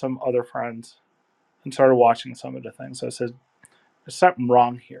protest with some other friends and started watching some of the things. I said, there's something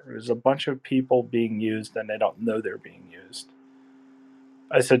wrong here. There's a bunch of people being used and they don't know they're being used.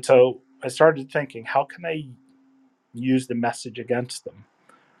 I said, so I started thinking, how can I use the message against them?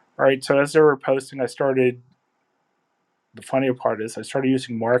 All right, so as they were posting, the funnier part is I started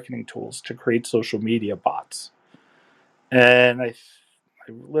using marketing tools to create social media bots. And I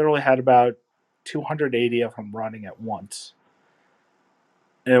literally had about 280 of them running at once.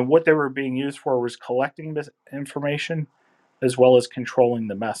 And what they were being used for was collecting this information as well as controlling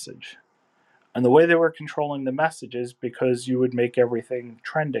the message. And the way they were controlling the message is because you would make everything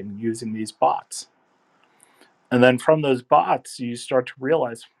trending using these bots. And then from those bots, you start to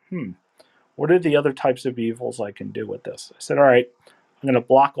realize, what are the other types of evils I can do with this? I said, all right, I'm going to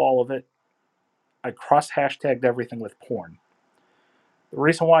block all of it. I cross hashtagged everything with porn. The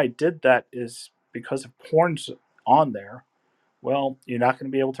reason why I did that is because if porn's on there, well, you're not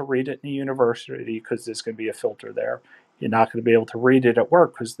going to be able to read it in a university because there's going to be a filter there. You're not going to be able to read it at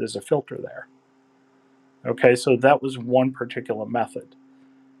work because there's a filter there. Okay, so that was one particular method.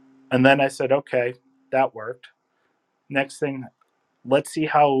 And then I said, okay, that worked. Next thing, let's see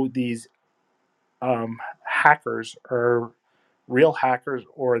how these hackers are real hackers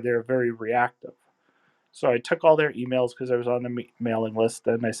or they're very reactive. So I took all their emails because I was on the mailing list,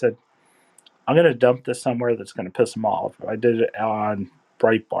 and I said, I'm going to dump this somewhere that's going to piss them off. I did it on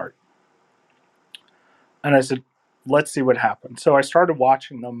Breitbart. And I said, let's see what happens. So I started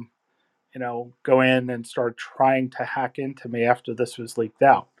watching them, go in and start trying to hack into me after this was leaked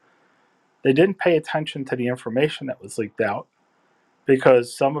out. They didn't pay attention to the information that was leaked out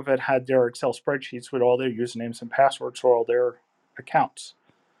because some of it had their Excel spreadsheets with all their usernames and passwords for all their accounts.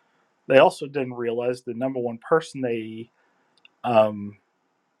 They also didn't realize the number one person they um,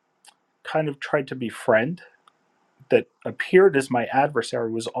 kind of tried to befriend that appeared as my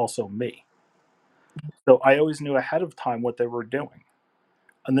adversary was also me. So I always knew ahead of time what they were doing.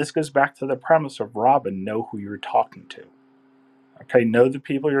 And this goes back to the premise of Robin, know who you're talking to. Okay, know the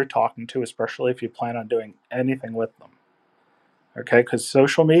people you're talking to, especially if you plan on doing anything with them. Okay, because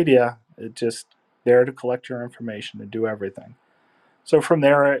social media, it's just there to collect your information and do everything. So from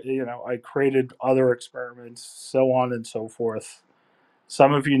there, I created other experiments, so on and so forth.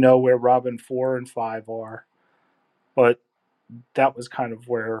 Some of you know where Robin 4 and 5 are, but that was kind of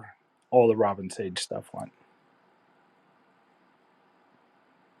where all the Robin Sage stuff went.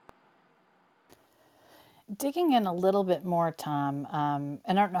 Digging in a little bit more, Tom, and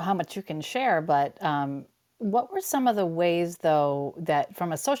I don't know how much you can share, but what were some of the ways, though, that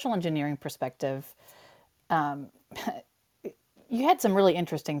from a social engineering perspective, you had some really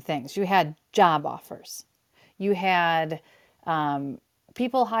interesting things. You had job offers. You had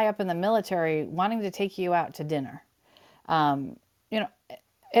people high up in the military wanting to take you out to dinner. You know,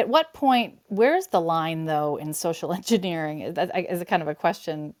 at what point, where's the line, though, in social engineering? That is a kind of a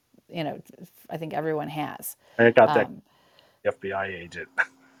question, I think everyone has. I got that FBI agent.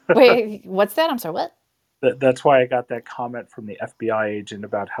 Wait, what's that? I'm sorry, what? That's why I got that comment from the FBI agent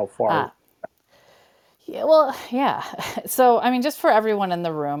about how far. Yeah, well, yeah. So, I mean, just for everyone in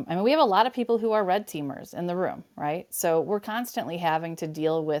the room, I mean, we have a lot of people who are red teamers in the room, right? So we're constantly having to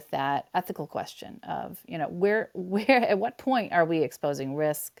deal with that ethical question of, where, at what point are we exposing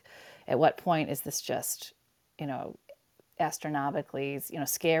risk? At what point is this just, you know, astronomically,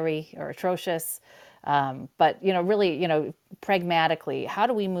 scary or atrocious? But, really, pragmatically, how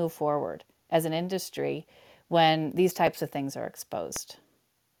do we move forward as an industry when these types of things are exposed?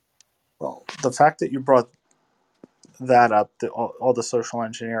 Well, the fact that you brought that up, all the social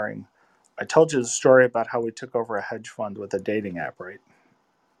engineering, I told you the story about how we took over a hedge fund with a dating app, right?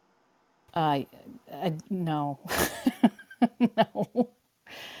 No. No.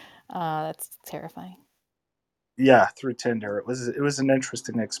 That's terrifying. Yeah, through Tinder. It was an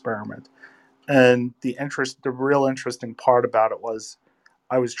interesting experiment, and the real interesting part about it was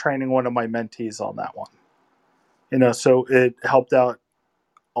I was training one of my mentees on that one. So it helped out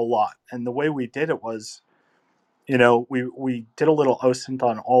a lot. And the way we did it was, we did a little OSINT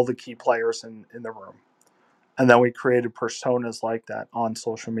on all the key players in the room. And then we created personas like that on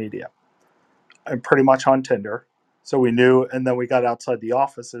social media and pretty much on Tinder. So we knew, and then we got outside the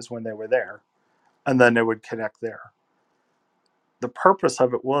offices when they were there, and then they would connect there. The purpose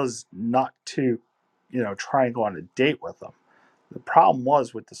of it was not to, try and go on a date with them. The problem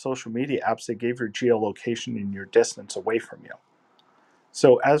was with the social media apps, they gave your geolocation and your distance away from you.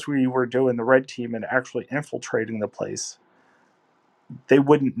 So as we were doing the red team and actually infiltrating the place,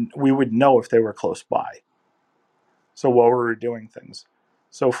 we would know if they were close by. So while we were doing things.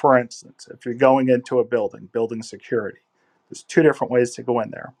 So for instance, if you're going into a building security, there's two different ways to go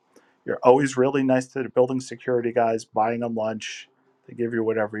in there. You're always really nice to the building security guys, buying them lunch. They give you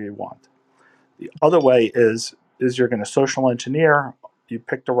whatever you want. The other way is you're going to social engineer. You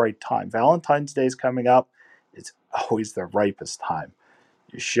pick the right time. Valentine's Day is coming up. It's always the ripest time.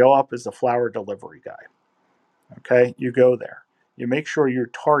 You show up as the flower delivery guy. Okay, you go there. You make sure your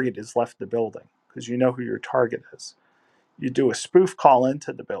target has left the building because you know who your target is. You do a spoof call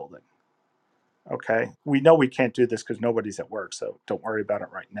into the building. Okay, we know we can't do this because nobody's at work, so don't worry about it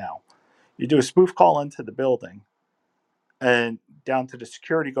right now. You do a spoof call into the building and down to the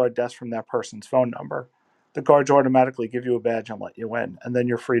security guard desk from that person's phone number. The guards automatically give you a badge and let you in, and then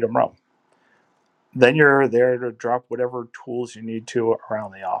you're free to roam. Then you're there to drop whatever tools you need to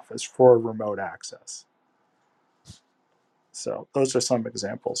around the office for remote access. So those are some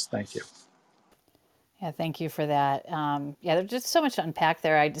examples. Thank you. Yeah, thank you for that. Yeah, there's just so much to unpack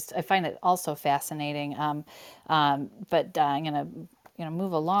there. I find it also fascinating. But I'm gonna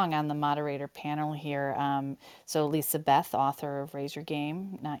move along on the moderator panel here. So Lisa Beth, author of Raise Your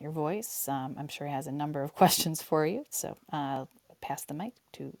Game, Not Your Voice. I'm sure has a number of questions for you. So pass the mic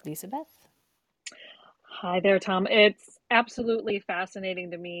to Lisa Beth. Hi there, Tom. It's absolutely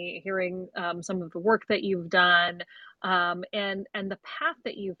fascinating to me hearing some of the work that you've done, and the path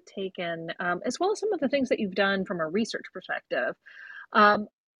that you've taken, as well as some of the things that you've done from a research perspective. Um,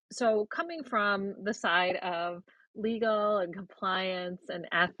 so, coming from the side of legal and compliance and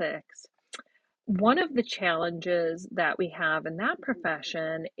ethics, one of the challenges that we have in that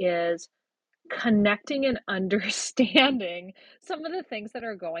profession is connecting and understanding some of the things that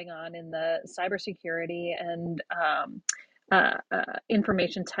are going on in the cybersecurity and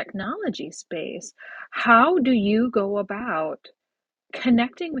information technology space. How do you go about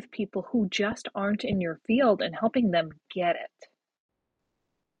connecting with people who just aren't in your field and helping them get it?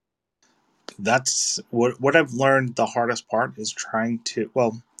 That's what I've learned. The hardest part is trying to,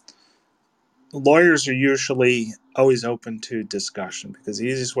 well, lawyers are usually always open to discussion because the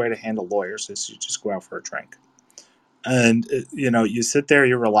easiest way to handle lawyers is you just go out for a drink. And, you sit there,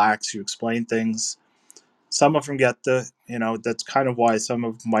 you relax, you explain things. Some of them get that's kind of why some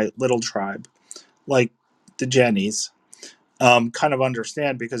of my little tribe, like the Jennies, kind of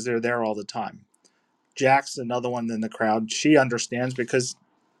understand because they're there all the time. Jack's another one in the crowd. She understands because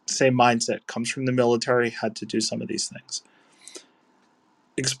same mindset, comes from the military, had to do some of these things.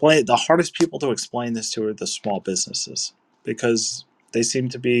 Explain the hardest people to explain this to are the small businesses because they seem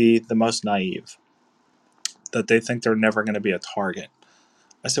to be the most naive, that they think they're never going to be a target.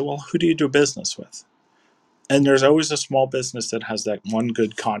 I said, well, who do you do business with? And there's always a small business that has that one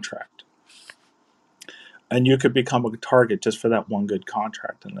good contract. And you could become a target just for that one good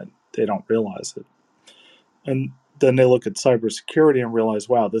contract, and then they don't realize it. And then they look at cybersecurity and realize,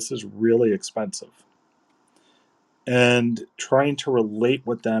 wow, this is really expensive. And trying to relate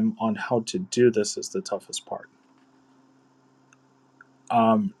with them on how to do this is the toughest part.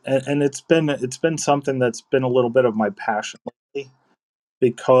 And it's been something that's been a little bit of my passion lately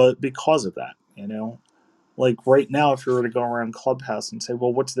because of that. Like right now, if you were to go around Clubhouse and say,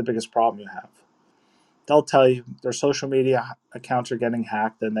 well, what's the biggest problem you have? They'll tell you their social media accounts are getting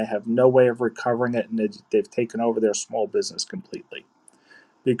hacked and they have no way of recovering it, and they've taken over their small business completely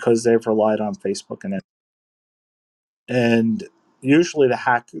because they've relied on Facebook and usually the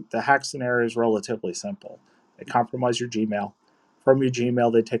hack scenario is relatively simple. They compromise your Gmail. From your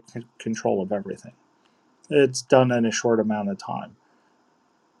Gmail, they take control of everything. It's done in a short amount of time.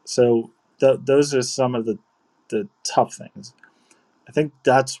 So those are some of the tough things. I think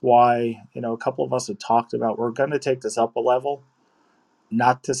that's why a couple of us have talked about we're going to take this up a level,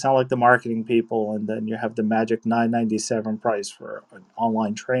 not to sound like the marketing people, and then you have the magic $9.97 price for an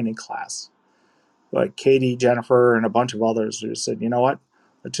online training class. But Katie, Jennifer, and a bunch of others who said, you know what,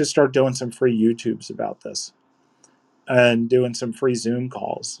 let's just start doing some free YouTubes about this and doing some free Zoom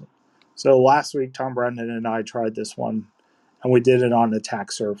calls. So last week, Tom Brennan and I tried this one, and we did it on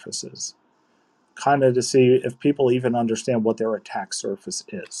attack surfaces, kind of to see if people even understand what their attack surface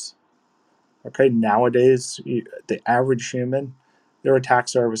is. Okay, nowadays, the average human, their attack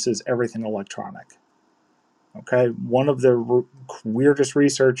surface is everything electronic. Okay, one of the weirdest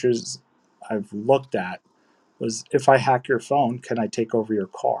researches I've looked at was if I hack your phone, can I take over your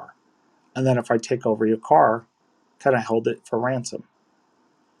car? And then if I take over your car, can I hold it for ransom?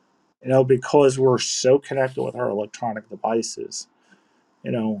 Because we're so connected with our electronic devices,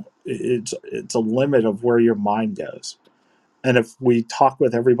 it's a limit of where your mind goes. And if we talk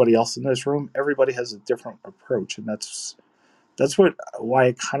with everybody else in this room, everybody has a different approach, and that's why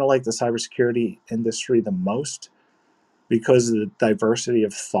I kind of like the cybersecurity industry the most, because of the diversity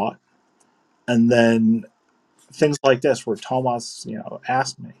of thought. And then things like this, where Thomas,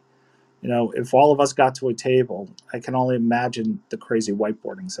 asked me, if all of us got to a table, I can only imagine the crazy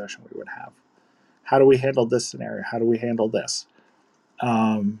whiteboarding session we would have. How do we handle this scenario? How do we handle this?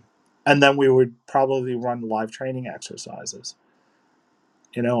 And then we would probably run live training exercises.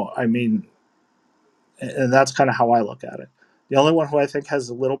 I mean, and that's kind of how I look at it. The only one who I think has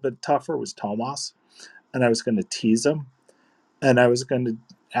a little bit tougher was Tomas, and I was going to tease him, and I was going to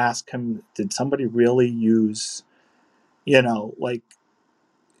ask him, did somebody really use, like,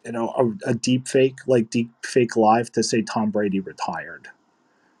 a deep fake, like deep fake live to say Tom Brady retired?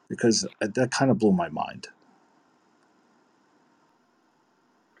 Because that kind of blew my mind.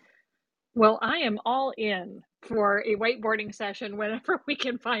 Well, I am all in for a whiteboarding session whenever we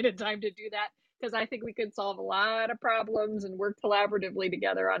can find a time to do that, because I think we could solve a lot of problems and work collaboratively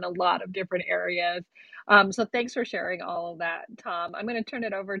together on a lot of different areas. So thanks for sharing all of that, Tom. I'm going to turn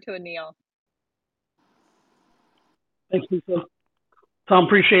it over to Anil. Thanks, Lisa. Tom,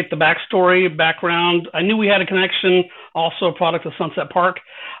 appreciate the background. I knew we had a connection, also a product of Sunset Park,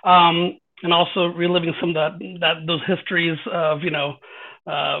 and also reliving some of those histories of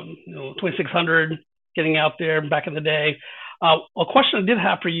 2600 getting out there back in the day. A question I did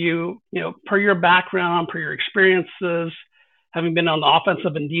have for you, per your background, per your experiences, having been on the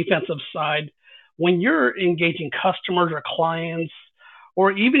offensive and defensive side, when you're engaging customers or clients,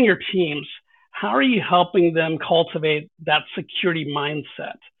 or even your teams, how are you helping them cultivate that security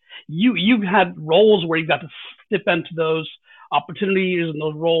mindset? you've had roles where you've got to step into those opportunities and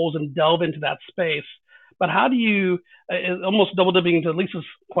those roles and delve into that space. But how do you, almost double dipping into Lisa's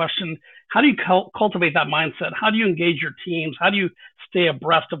question, how do you cultivate that mindset? How do you engage your teams? How do you stay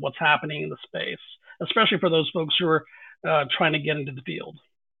abreast of what's happening in the space, especially for those folks who are trying to get into the field?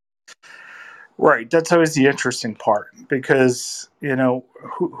 Right. That's always the interesting part because,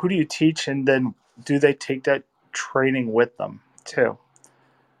 who do you teach, and then do they take that training with them too?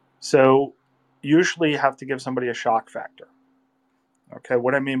 So usually you have to give somebody a shock factor. Okay.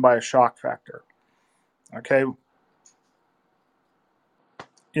 What I mean by a shock factor. Okay.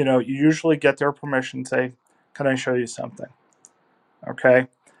 You usually get their permission, say, can I show you something? Okay.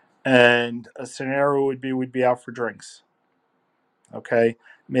 And a scenario would be we'd be out for drinks. Okay.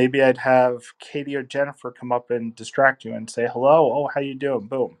 Maybe I'd have Katie or Jennifer come up and distract you and say, hello, oh, how you doing?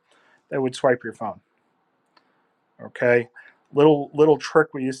 Boom. They would swipe your phone. Okay. Little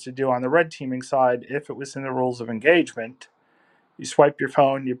trick we used to do on the red teaming side, if it was in the rules of engagement, you swipe your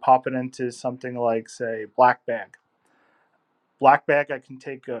phone, you pop it into something like, say, black bag. Black bag, I can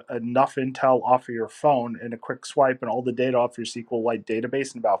take enough intel off of your phone in a quick swipe and all the data off your SQLite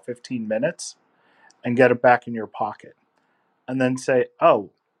database in about 15 minutes and get it back in your pocket. And then say, oh,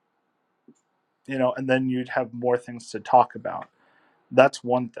 and then you'd have more things to talk about. That's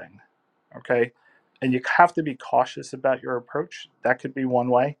one thing. Okay. And you have to be cautious about your approach. That could be one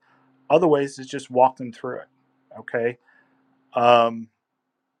way. Other ways is just walk them through it. Okay.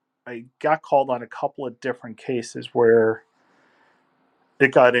 I got called on a couple of different cases where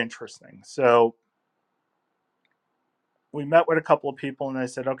it got interesting. So we met with a couple of people and they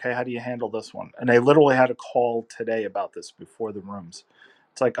said, okay, how do you handle this one? And they literally had a call today about this before the rooms.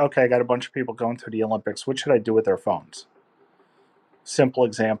 It's like, okay, I got a bunch of people going to the Olympics. What should I do with their phones? Simple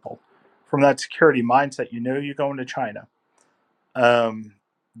example. From that security mindset, you're going to China.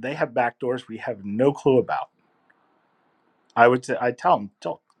 They have backdoors we have no clue about. I tell them,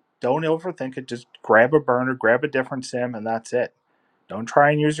 don't overthink it. Just grab a burner, grab a different SIM, and that's it. Don't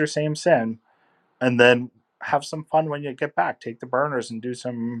try and use your same SIM, and then have some fun when you get back. Take the burners and do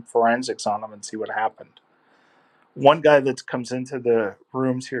some forensics on them and see what happened. One guy that comes into the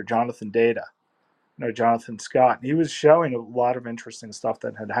rooms here, Jonathan Data, Jonathan Scott, he was showing a lot of interesting stuff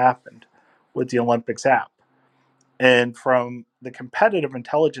that had happened with the Olympics app. And from the competitive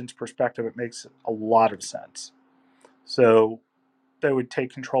intelligence perspective, it makes a lot of sense. So they would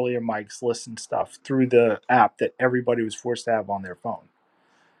take control of your mics, listen stuff through the app that everybody was forced to have on their phone.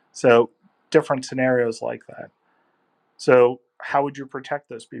 So different scenarios like that. So how would you protect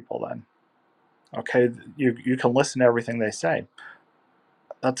those people then? Okay, you can listen to everything they say.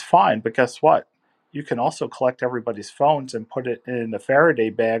 That's fine, but guess what? You can also collect everybody's phones and put it in a Faraday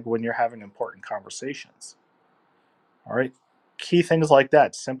bag when you're having important conversations. All right? Key things like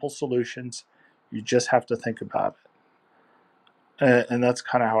that, simple solutions. You just have to think about it. And that's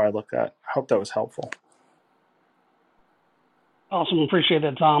kind of how I look at it. I hope that was helpful. Awesome. Appreciate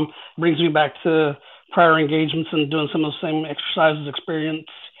that, Tom. Brings me back to prior engagements and doing some of the same exercises experience.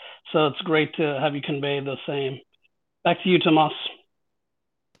 So it's great to have you convey the same. Back to you, Tomas.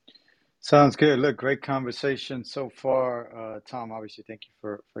 Sounds good. Look, great conversation so far. Tom, obviously, thank you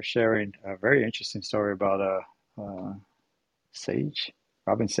for sharing a very interesting story about Sage,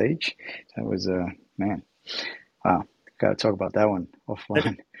 Robin Sage. That was man, wow. Got to talk about that one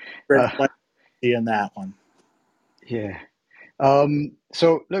offline. Great Uh, in that one. yeah.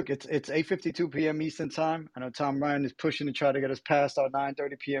 So look, it's 8:52 p.m. Eastern time. I know Tom Ryan is pushing to try to get us past our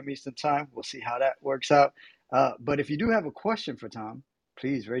 9:30 p.m. Eastern time. We'll see how that works out. But if you do have a question for Tom,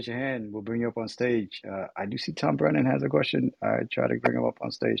 please raise your hand. We'll bring you up on stage. I do see Tom Brennan has a question. I try to bring him up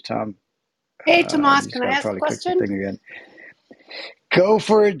on stage. Tom, Hey, you Tomas, just can I got to ask a probably click the question? thing again. Go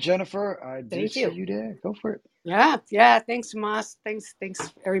for it, Jennifer. I do Thank see you. you there. Go for it. Yeah. Thanks, Tomas. Thanks,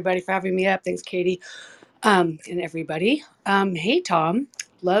 everybody for having me up. Thanks, Katie, and everybody. Hey, Tom.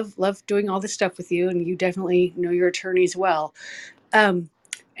 Love doing all this stuff with you, and you definitely know your attorneys well. And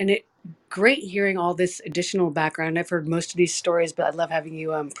it great hearing all this additional background. I've heard most of these stories, but I love having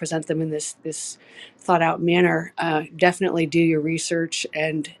you present them in this thought out manner. Definitely do your research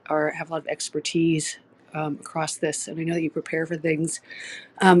and have a lot of expertise across this, and I know that you prepare for things.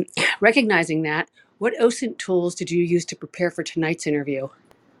 Recognizing that, what OSINT tools did you use to prepare for tonight's interview?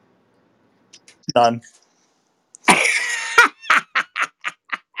 None.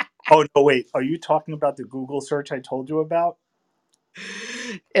 Oh, no, wait. Are you talking about the Google search I told you about?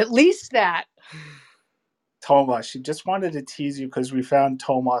 At least that. Tomas. She just wanted to tease you because we found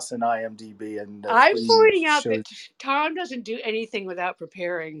Tomas in IMDb. And I'm pointing out that Tom doesn't do anything without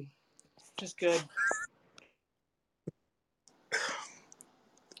preparing. Just good.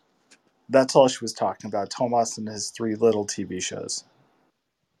 That's all she was talking about. Tomas and his three little TV shows.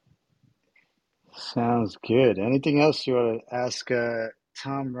 Sounds good. Anything else you want to ask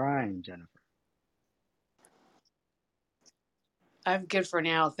Tom Ryan, Jennifer? I'm good for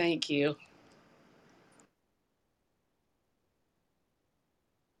now. Thank you.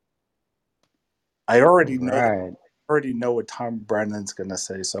 I All right. already know what Tom Brennan's gonna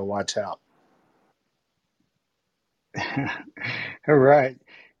say, so watch out. All right.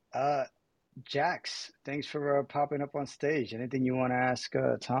 Uh, Jax, thanks for popping up on stage. Anything you want to ask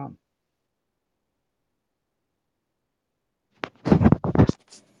Tom?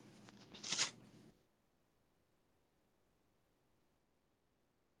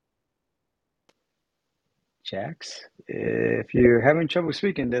 Jax, if you're having trouble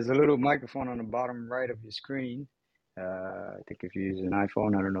speaking, there's a little microphone on the bottom right of your screen. I think if you use an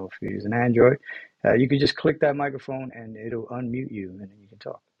iPhone, I don't know if you use an Android, you can just click that microphone and it'll unmute you and then you can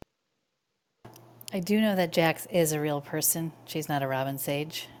talk. I do know that Jax is a real person. She's not a Robin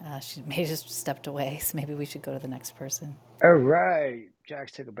Sage. She may have just stepped away, so maybe we should go to the next person. All right.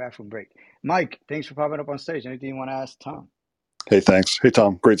 Jax, take a bathroom break. Mike, thanks for popping up on stage. Anything you want to ask Tom? Hey, thanks. Hey,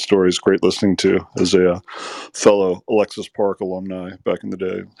 Tom. Great stories. Great listening to as a fellow Alexis Park alumni back in the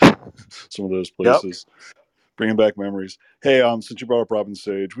day. Some of those Yep. places, bringing back memories. Hey, since you brought up Robin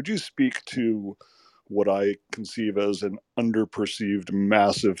Sage, would you speak to what I conceive as an underperceived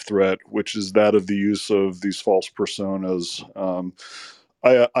massive threat, which is that of the use of these false personas?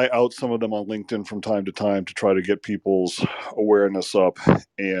 I out some of them on LinkedIn from time to time to try to get people's awareness up,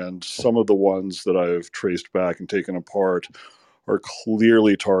 and some of the ones that I've traced back and taken apart are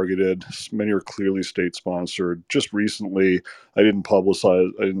clearly targeted. Many are clearly state sponsored. Just recently, I didn't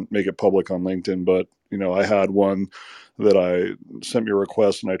make it public on LinkedIn, but I had one that I sent me a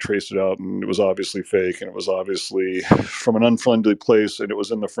request and I traced it out, and it was obviously fake, and it was obviously from an unfriendly place, and it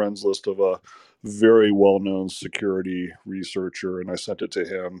was in the friends list of a very well-known security researcher, and I sent it to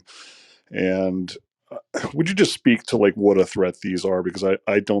him. And would you just speak to like what a threat these are? Because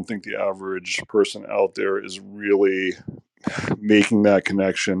I don't think the average person out there is really making that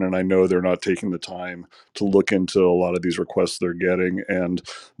connection, and I know they're not taking the time to look into a lot of these requests they're getting, and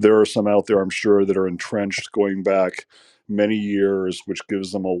there are some out there, I'm sure, that are entrenched going back many years, which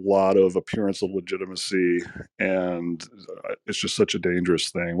gives them a lot of appearance of legitimacy, and it's just such a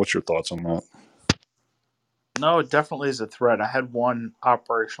dangerous thing. What's your thoughts on that? No, it definitely is a threat. I had one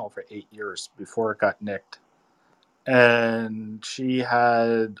operational for 8 years before it got nicked. And she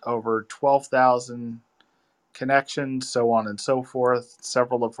had over 12,000 connections, so on and so forth.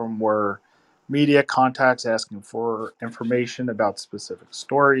 Several of them were media contacts asking for information about specific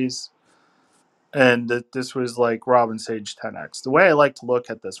stories. And this was like Robin Sage 10x. The way I like to look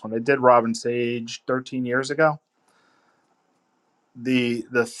at this, when I did Robin Sage 13 years ago, the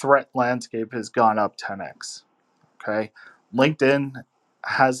threat landscape has gone up 10x. Okay, LinkedIn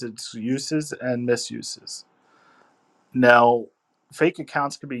has its uses and misuses. Now, fake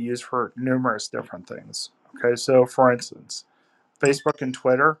accounts can be used for numerous different things. Okay, so for instance, Facebook and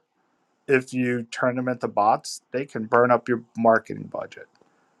Twitter, if you turn them into bots, they can burn up your marketing budget.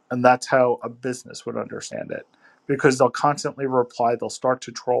 And that's how a business would understand it. Because they'll constantly reply, they'll start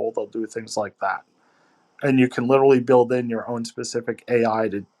to troll, they'll do things like that. And you can literally build in your own specific AI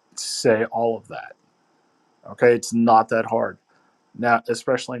to say all of that. Okay, it's not that hard. Now,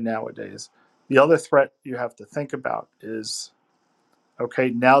 especially nowadays. The other threat you have to think about is,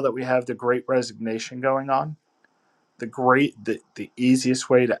 okay, now that we have the great resignation going on, the easiest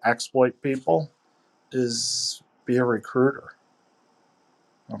way to exploit people is be a recruiter.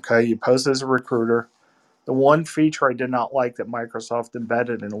 Okay, you post as a recruiter. The one feature I did not like that Microsoft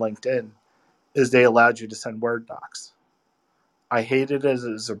embedded in LinkedIn is they allowed you to send Word docs. I hated it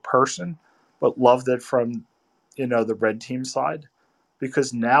as a person, but loved it from the red team side,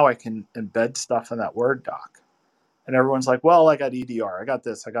 because now I can embed stuff in that Word doc. And everyone's like, well, I got EDR, I got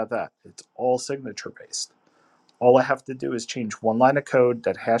this, I got that. It's all signature based. All I have to do is change one line of code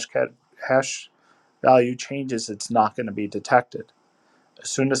that hash value changes, it's not going to be detected. As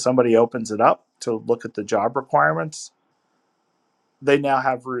soon as somebody opens it up to look at the job requirements, they now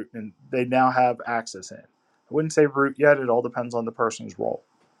have root and they now have access in. I wouldn't say root yet, it all depends on the person's role.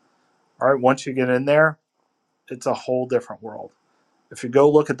 All right, once you get in there, it's a whole different world. If you go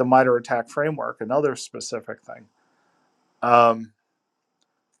look at the MITRE ATT&CK framework, another specific thing,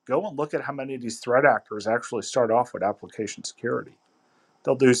 go and look at how many of these threat actors actually start off with application security.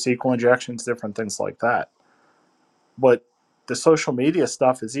 They'll do SQL injections, different things like that. But the social media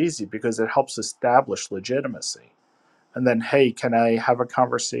stuff is easy because it helps establish legitimacy. And then, hey, can I have a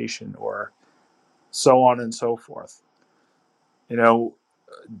conversation, or so on and so forth. You know,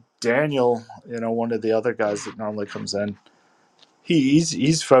 Daniel, one of the other guys that normally comes in,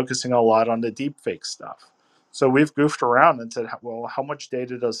 he's focusing a lot on the deep fake stuff. So we've goofed around and said, well, how much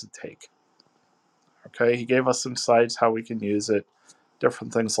data does it take? Okay, he gave us some sites, how we can use it,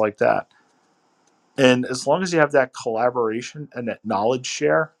 different things like that. And as long as you have that collaboration and that knowledge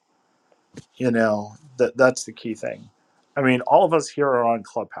share, that's the key thing. I mean, all of us here are on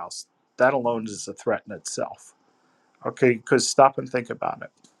Clubhouse. That alone is a threat in itself. Okay, because stop and think about it.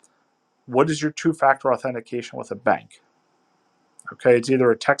 What is your two-factor authentication with a bank? Okay, it's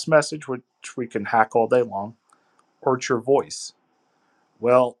either a text message, which we can hack all day long, or it's your voice.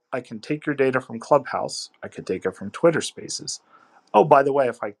 Well, I can take your data from Clubhouse. I could take it from Twitter Spaces. Oh, by the way,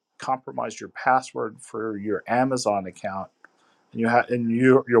 if I compromise your password for your Amazon account,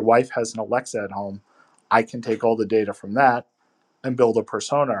 your wife has an Alexa at home, I can take all the data from that and build a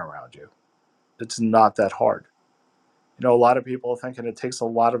persona around you. It's not that hard. A lot of people are thinking it takes a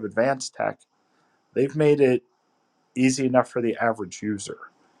lot of advanced tech. They've made it easy enough for the average user.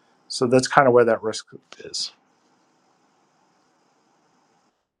 So that's kind of where that risk is.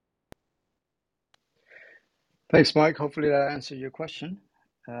 Thanks, Mike. Hopefully that answered your question.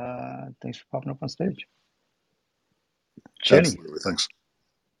 Thanks for popping up on stage. Jenny. Absolutely. Thanks.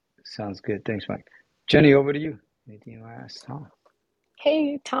 Sounds good. Thanks, Mike. Jenny, over to you. Anything you want to ask Tom?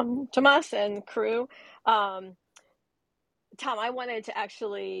 Hey, Tomas and crew. Tom, I wanted to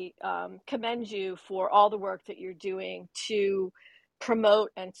actually commend you for all the work that you're doing to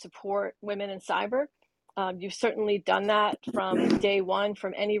promote and support women in cyber. You've certainly done that from day one,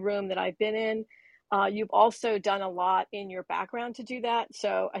 from any room that I've been in. You've also done a lot in your background to do that.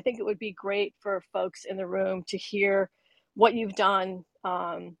 So I think it would be great for folks in the room to hear what you've done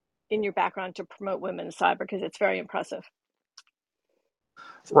in your background to promote women in cyber, because it's very impressive.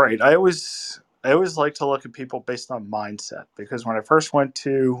 Right. I always like to look at people based on mindset, because when I first went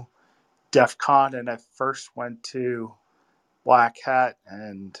to DEF CON and I first went to Black Hat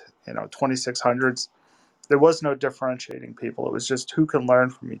and 2600s, there was no differentiating people. It was just who can learn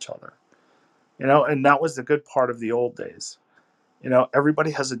from each other. And that was the good part of the old days.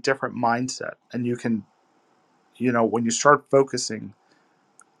 Everybody has a different mindset, and you can, when you start focusing,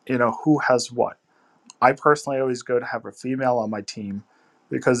 who has what. I personally always go to have a female on my team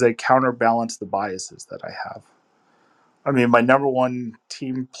because they counterbalance the biases that I have. I mean, my number one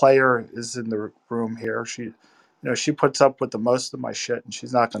team player is in the room here. She puts up with the most of my shit, and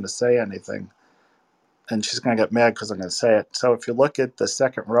she's not going to say anything, and she's going to get mad because I'm going to say it. So if you look at the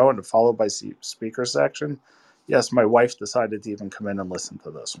second row and the followed by speaker section, yes, my wife decided to even come in and listen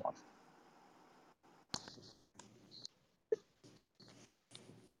to this one.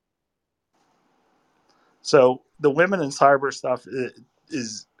 So the women in cyber stuff it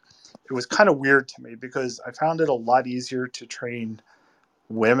was kind of weird to me, because I found it a lot easier to train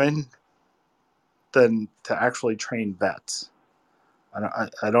women than to actually train vets.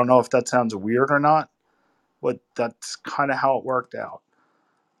 I don't know if that sounds weird or not, but that's kind of how it worked out.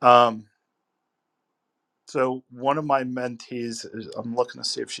 So one of my mentees, I'm looking to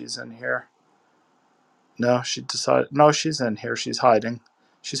see if she's in here. No, she's in here. She's hiding.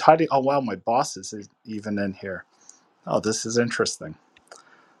 She's hiding. Oh, wow, my boss is even in here. Oh, this is interesting.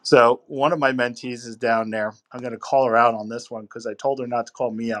 So one of my mentees is down there. I'm going to call her out on this one because I told her not to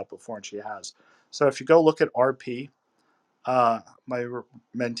call me out before, and she has. So if you go look at RP, my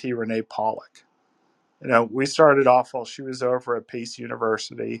mentee, Renee Pollock, we started off while she was over at Pace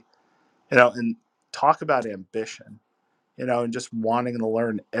University, and talk about ambition, and just wanting to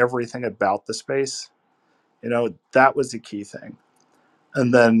learn everything about the space. That was the key thing.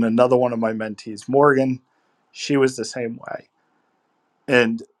 And then another one of my mentees, Morgan, she was the same way.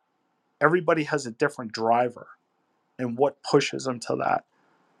 And everybody has a different driver and what pushes them to that.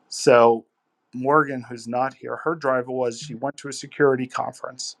 So Morgan, who's not here, her driver was she went to a security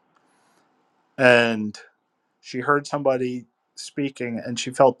conference and she heard somebody speaking and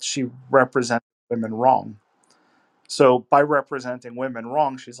she felt she represented women wrong. So by representing women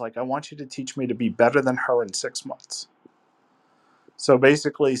wrong, she's like, I want you to teach me to be better than her in 6 months. So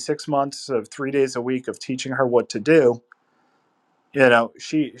basically 6 months of 3 days a week of teaching her what to do,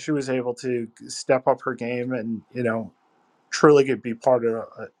 she was able to step up her game and, truly get be part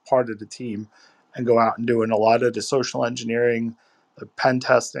of the team and go out and doing a lot of the social engineering, the pen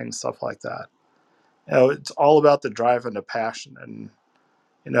testing, stuff like that. It's all about the drive and the passion, and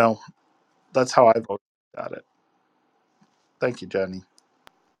that's how I've always got it. Thank you, Jenny.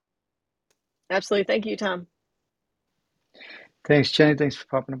 Absolutely. Thank you, Tom. Thanks, Jenny. Thanks for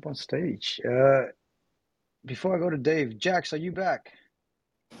popping up on stage. Before I go to Dave, Jax, are you back?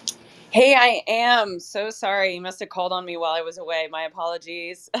 Hey, I am so sorry. You must have called on me while I was away. My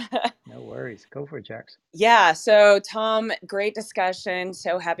apologies. No worries. Go for it, Jax. Yeah, so Tom, great discussion.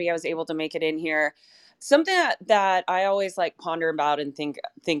 So happy I was able to make it in here. Something that I always like ponder about and think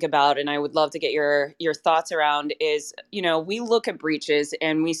about, and I would love to get your thoughts around is, we look at breaches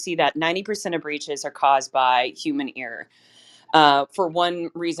and we see that 90% of breaches are caused by human error. For one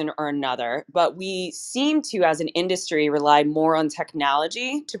reason or another. But we seem to, as an industry, rely more on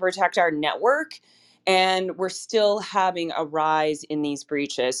technology to protect our network. And we're still having a rise in these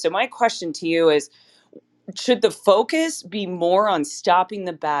breaches. So, my question to you is, should the focus be more on stopping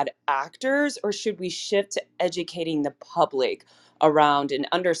the bad actors, or should we shift to educating the public around and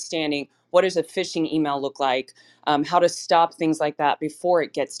understanding what does a phishing email look like, how to stop things like that before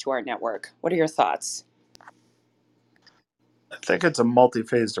it gets to our network? What are your thoughts? I think it's a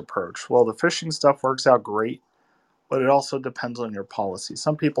multi-phased approach. Well, the phishing stuff works out great, but it also depends on your policy.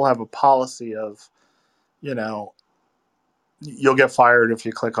 Some people have a policy of, you know, you'll get fired if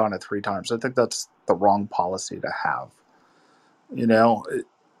you click on it 3 times. I think that's the wrong policy to have, you know,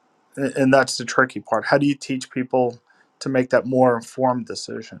 and that's the tricky part. How do you teach people to make that more informed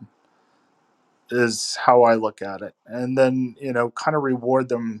decision? Is how I look at it. And then, kind of reward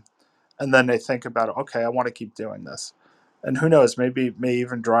them. And then they think about it. Okay, I want to keep doing this. And who knows, maybe it may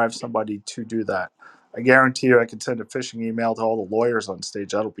even drive somebody to do that. I guarantee you I could send a phishing email to all the lawyers on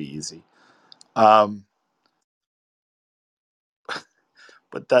stage. That'll be easy. Um,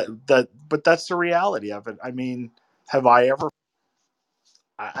 but that's the reality of it. I mean, have I ever?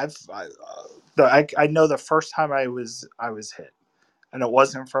 I know the first time I was hit, and it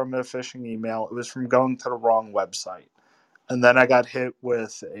wasn't from a phishing email. It was from going to the wrong website, and then I got hit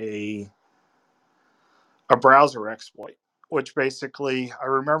with a browser exploit, which basically I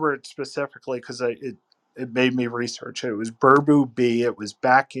remember it specifically because it made me research it. It was Burbu B. It was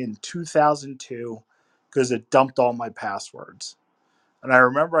back in 2002 because it dumped all my passwords. And I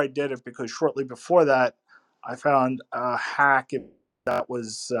remember I did it because shortly before that, I found a hack that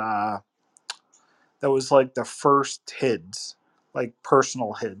was uh, that was like the first HIDs, like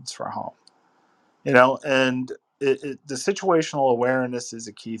personal HIDs for home. And the situational awareness is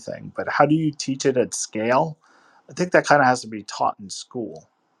a key thing, but how do you teach it at scale? I think that kind of has to be taught in school.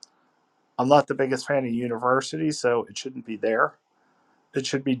 I'm not the biggest fan of university, so it shouldn't be there. It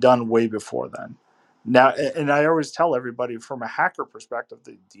should be done way before then. Now, and I always tell everybody from a hacker perspective,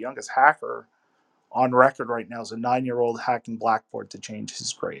 the youngest hacker on record right now is a 9-year-old hacking Blackboard to change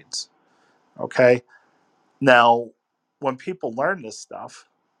his grades. Okay. Now, when people learn this stuff,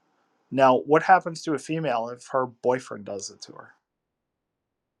 now what happens to a female if her boyfriend does it to her?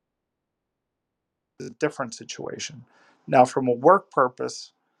 A different situation. Now, from a work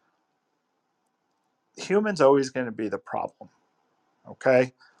purpose, humans always going to be the problem.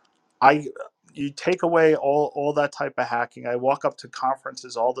 Okay, I you take away all that type of hacking. I walk up to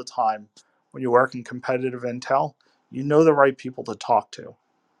conferences all the time. When you work in competitive intel, you know the right people to talk to.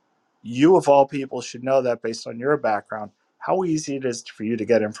 You of all people should know that based on your background, how easy it is for you to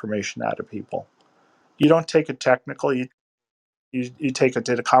get information out of people. You don't take it technical. You take it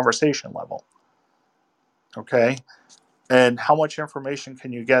to the conversation level. Okay, and how much information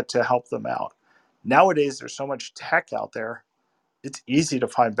can you get to help them out? Nowadays, there's so much tech out there, it's easy to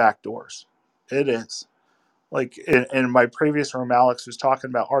find backdoors. It is. Like in my previous room, Alex was talking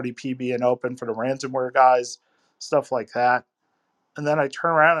about RDP being open for the ransomware guys, stuff like that. And then I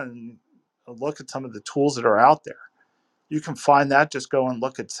turn around and look at some of the tools that are out there. You can find that, just go and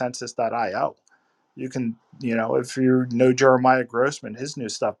look at census.io. You can, if you know Jeremiah Grossman, his new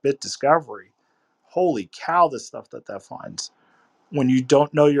stuff, Bit Discovery, holy cow, the stuff that finds. When you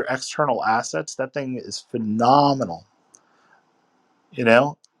don't know your external assets, that thing is phenomenal, you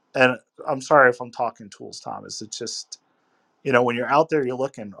know? And I'm sorry if I'm talking tools, Thomas. It's just, when you're out there, you're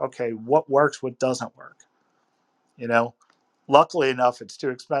looking, okay, what works, what doesn't work, you know? Luckily enough, it's too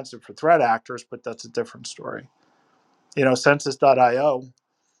expensive for threat actors, but that's a different story. Census.io,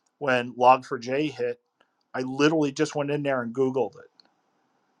 when Log4j hit, I literally just went in there and Googled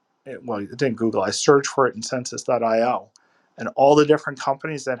well, it didn't Google, I searched for it in census.io. And all the different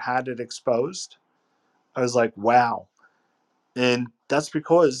companies that had it exposed, I was like, wow. And that's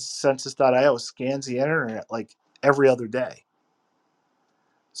because census.io scans the internet like every other day.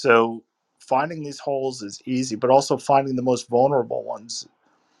 So finding these holes is easy, but also finding the most vulnerable ones.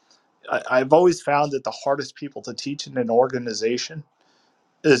 I've always found that the hardest people to teach in an organization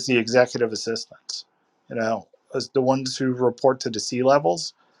is the executive assistants, as the ones who report to the C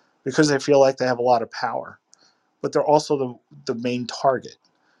levels, because they feel like they have a lot of power, but they're also the main target.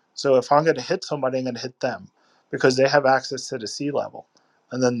 So if I'm going to hit somebody, I'm going to hit them because they have access to the C level.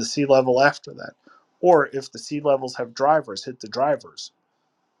 and then the C level after that. Or if the C levels have drivers, hit the drivers,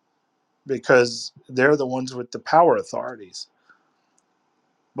 because they're the ones with the power authorities.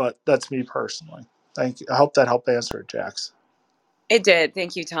 But that's me personally. Thank you. I hope that helped answer it, Jax. It did.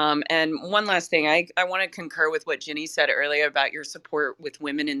 Thank you, Tom. And one last thing, I want to concur with what Ginny said earlier about your support with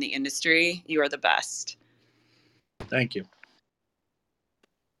women in the industry. You are the best. Thank you.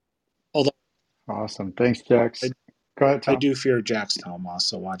 Although Awesome. Thanks, Jax. Go ahead, I Tom. do fear Jax, Thomas,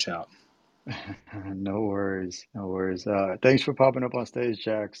 so watch out. No worries. No worries. Thanks for popping up on stage,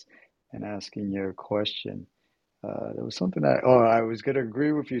 Jax, and asking your question. There was something that I was gonna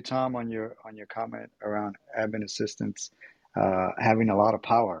agree with you, Tom, on your comment around admin assistants having a lot of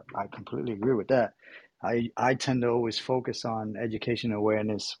power. I completely agree with that. I tend to always focus on education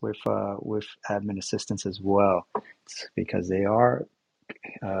awareness with admin assistants as well, because they are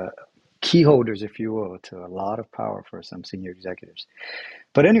uh, key holders, if you will, to a lot of power for some senior executives.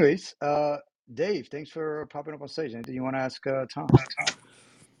 But anyways, Dave, thanks for popping up on stage. Anything you want to ask Tom?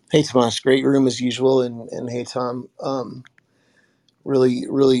 Hey Tomas, great room as usual, and hey Tom, really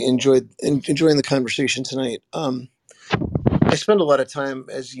enjoying the conversation tonight. I spend a lot of time,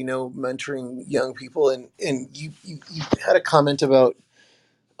 as you know, mentoring young people, and you had a comment about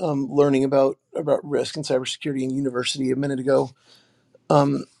learning about risk and cybersecurity in university a minute ago.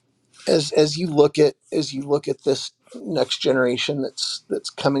 Um, as you look at this next generation that's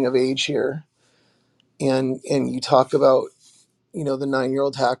coming of age here, and you talk about the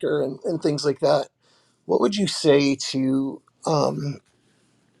 9-year-old hacker and things like that. What would you say to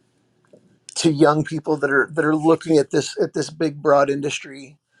young people that are looking at this big broad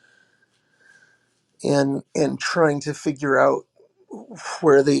industry and trying to figure out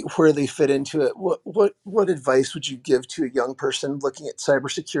where they fit into it? What advice would you give to a young person looking at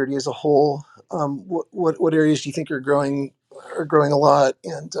cybersecurity as a whole? What areas do you think are growing a lot,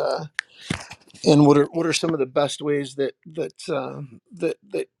 and what are some of the best ways that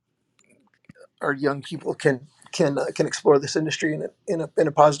our young people can explore this industry in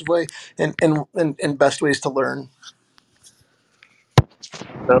a positive way, and best ways to learn?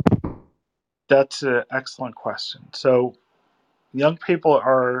 So that's an excellent question. So young people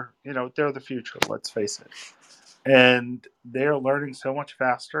are, they're the future, let's face it. And they're learning so much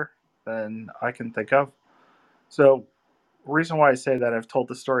faster than I can think of. So the reason why I say that, I've told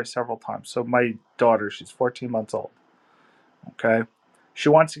the story several times. So my daughter, she's 14 months old. Okay. She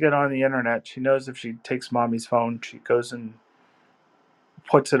wants to get on the internet. She knows if she takes mommy's phone, she goes and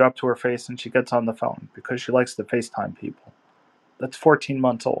puts it up to her face and she gets on the phone because she likes to FaceTime people. That's 14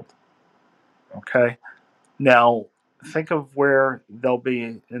 months old. Okay. Now, think of where they'll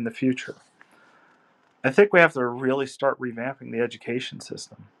be in the future. I think we have to really start revamping the education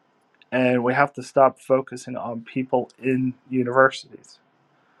system. And we have to stop focusing on people in universities.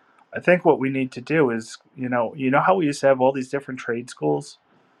 I think what we need to do is, how we used to have all these different trade schools,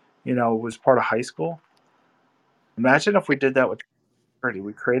 it was part of high school. Imagine if we did that with security.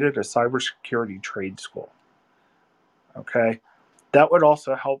 We created a cybersecurity trade school. Okay. That would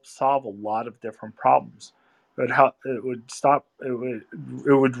also help solve a lot of different problems. It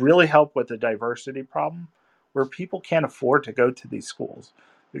would really help with the diversity problem where people can't afford to go to these schools,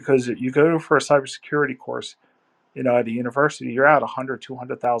 because if you go for a cybersecurity course, at a university, you're out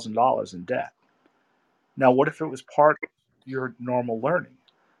 $100,000-$200,000 in debt. Now, what if it was part of your normal learning?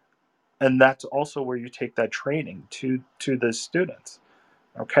 And that's also where you take that training to the students.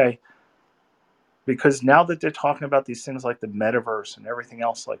 Okay. Because now that they're talking about these things like the metaverse and everything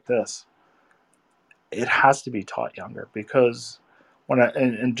else like this, it has to be taught younger, because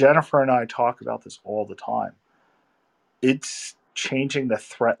and Jennifer and I talk about this all the time. It's changing the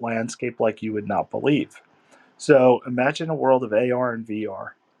threat landscape like you would not believe. So imagine a world of AR and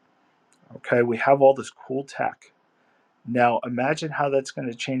VR. Okay, we have all this cool tech. Now imagine how that's going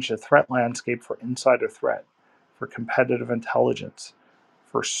to change the threat landscape for insider threat, for competitive intelligence,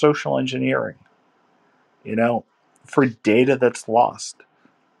 for social engineering, you know, for data that's lost.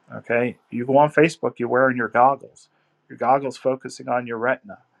 Okay, you go on Facebook, you're wearing your goggles focusing on your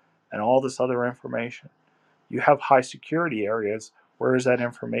retina and all this other information. You have high security areas. Where is that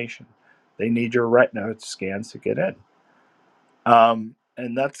information? They need your retina scans to get in.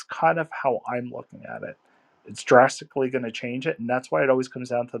 And that's kind of how I'm looking at it. It's drastically going to change it, and that's why it always comes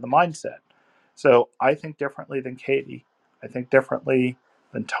down to the mindset. So I think differently than Katie. I think differently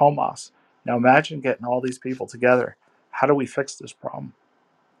than Tomas. Now imagine getting all these people together. How do we fix this problem?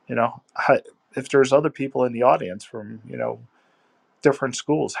 If there's other people in the audience from different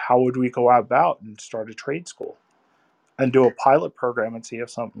schools, how would we go about and start a trade school and do a pilot program and see if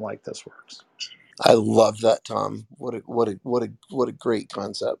something like this works? I love that, Tom. What a great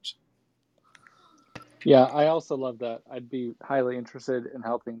concept. Yeah, I also love that. I'd be highly interested in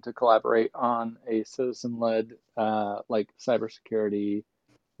helping to collaborate on a citizen-led, like cybersecurity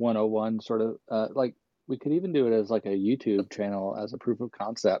 101 sort of, like we could even do it as like a YouTube channel as a proof of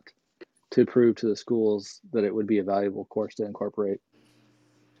concept to prove to the schools that it would be a valuable course to incorporate.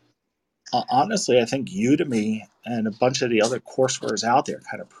 Honestly, I think Udemy and a bunch of the other courseware out there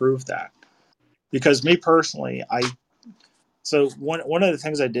kind of prove that. Because me personally, one of the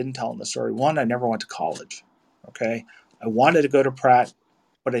things I didn't tell in the story, one, I never went to college. Okay, I wanted to go to Pratt,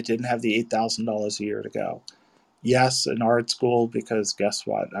 but I didn't have the $8,000 a year to go. Yes, an art school, because guess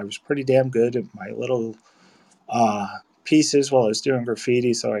what? I was pretty damn good at my little pieces while I was doing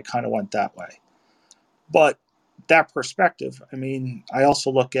graffiti, so I kind of went that way. But that perspective, I mean, I also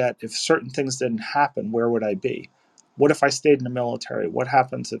look at if certain things didn't happen, where would I be? What if I stayed in the military? What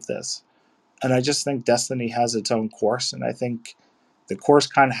happens if this? And I just think Destiny has its own course, and I think the course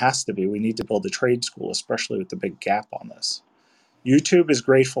kind of has to be. We need to build a trade school, especially with the big gap on this. YouTube is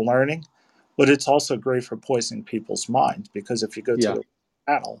great for learning, but it's also great for poisoning people's minds because if you go to Yeah, the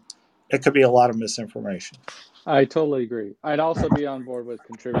channel, it could be a lot of misinformation. I totally agree. I'd also be on board with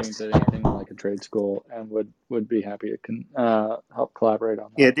contributing to anything like a trade school and would be happy to help collaborate on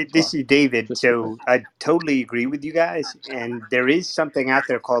Yeah, that as this well. is David. Just quickly. So I totally agree with you guys. And there is something out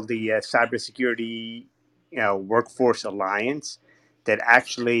there called the Cybersecurity, Workforce Alliance that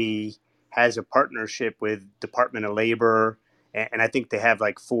actually has a partnership with Department of Labor, and I think they have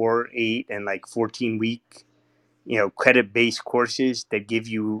like 4, 8, and like 14-week, credit-based courses that give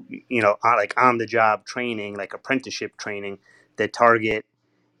you, like on-the-job training, like apprenticeship training that target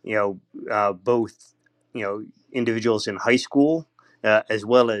both individuals in high school as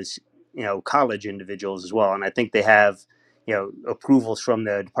well as college individuals as well. And I think they have approvals from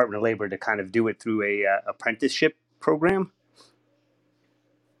the Department of Labor to kind of do it through a apprenticeship program.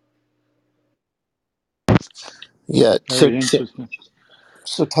 Yeah. Very interesting.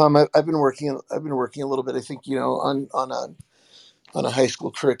 So Tom, I've been working. I've been working a little bit. I think on a high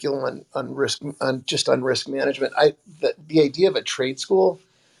school curriculum on risk on risk management. The idea of a trade school,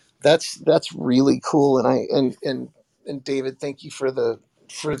 that's really cool. And David, thank you for the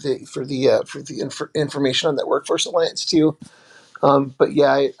information on that workforce alliance too. But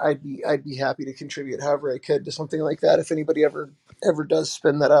yeah, I'd be happy to contribute however I could to something like that if anybody ever does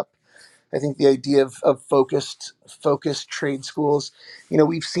spin that up. I think the idea of focused trade schools,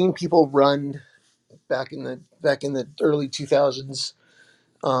 we've seen people run back in the early 2000s,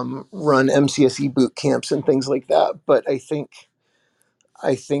 run MCSE boot camps and things like that. But I think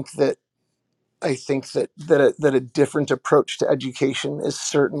that that a different approach to education is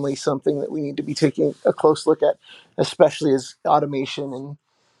certainly something that we need to be taking a close look at, especially as automation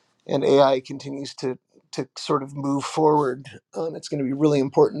and AI continues to sort of move forward. It's going to be really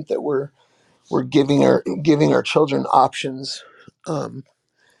important that we're giving our children options, and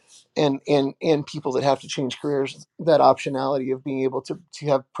people that have to change careers that optionality of being able to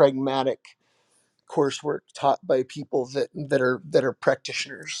have pragmatic coursework taught by people that are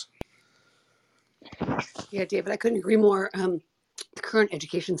practitioners. Yeah, David, I couldn't agree more. The current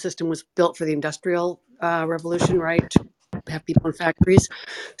education system was built for the industrial revolution, right? To have people in factories.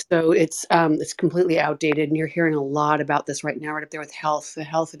 So it's completely outdated, and you're hearing a lot about this right now, right up there with health, the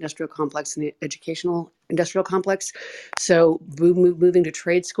health industrial complex and the educational industrial complex. So moving to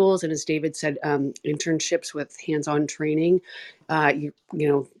trade schools, and as David said, internships with hands-on training,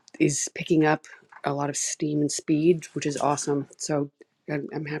 is picking up a lot of steam and speed, which is awesome. So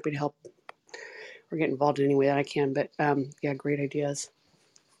I'm happy to help or get involved in any way that I can. But yeah, great ideas.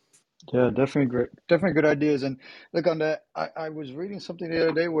 Yeah, definitely great, definitely good ideas. And look on that, I was reading something the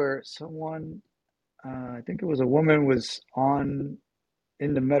other day where someone, I think it was a woman, was on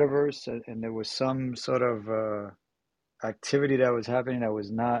in the metaverse, and there was some sort of activity that was happening that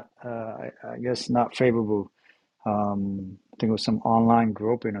was not, I guess, not favorable. I think it was some online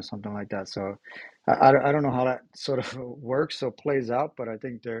groping or something like that. So I don't know how that sort of works or plays out, but I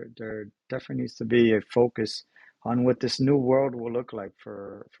think there definitely needs to be a focus on what this new world will look like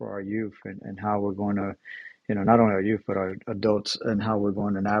for our youth, and how we're going to, not only our youth, but our adults, and how we're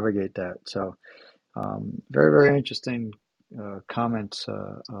going to navigate that. So very, very interesting comments,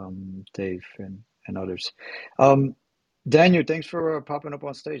 Dave and others. Um, Daniel, thanks for popping up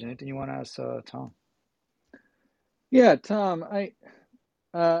on stage. Anything you want to ask Tom? Yeah, Tom,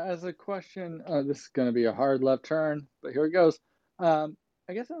 as a question, this is going to be a hard left turn, but here it goes. I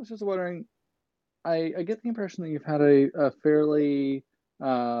guess I was just wondering, I get the impression that you've had a fairly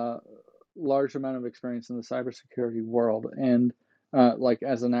uh, large amount of experience in the cybersecurity world, and like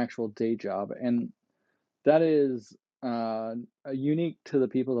as an actual day job, and that is unique to the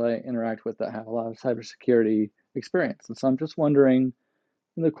people that I interact with that have a lot of cybersecurity experience. And so I'm just wondering,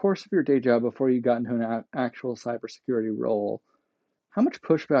 in the course of your day job, before you got into an actual cybersecurity role, how much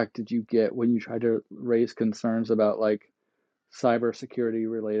pushback did you get when you tried to raise concerns about like cybersecurity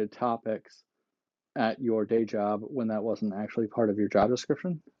related topics at your day job when that wasn't actually part of your job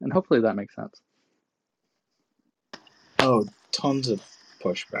description? And hopefully that makes sense. Oh, tons of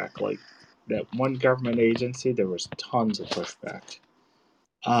pushback. Like that one government agency, there was tons of pushback.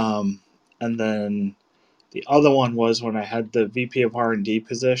 And then the other one was when I had the VP of R&D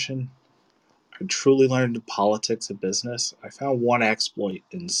position. I truly learned the politics of business. I found one exploit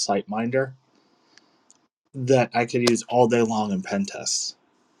in SiteMinder that I could use all day long in pen tests.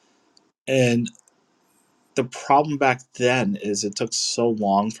 And the problem back then is it took so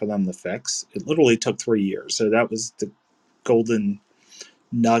long for them to fix. It literally took 3 years. So that was the golden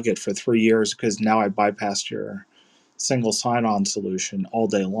nugget for 3 years, because now I bypassed your single sign-on solution all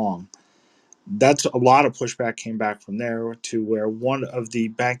day long. That's a lot of pushback came back from there, to where one of the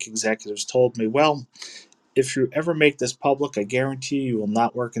bank executives told me, well, if you ever make this public, I guarantee you will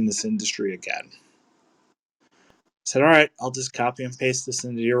not work in this industry again. I said, all right, I'll just copy and paste this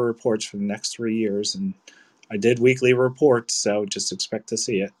into your reports for the next 3 years. And I did weekly reports, so just expect to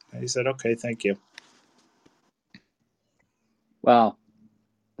see it. And he said, okay, thank you. Wow,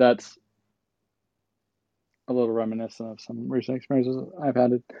 that's a little reminiscent of some recent experiences I've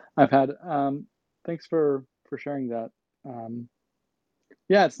had. Thanks for sharing that.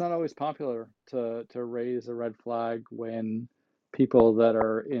 Yeah, it's not always popular to raise a red flag when people that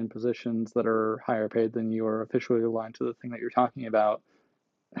are in positions that are higher paid than you are officially aligned to the thing that you're talking about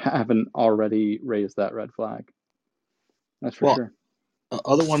haven't already raised that red flag. That's for Well, sure.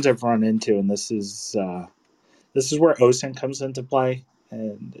 other ones I've run into, and this is where OSINT comes into play,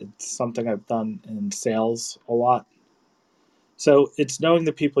 and it's something I've done in sales a lot. So it's knowing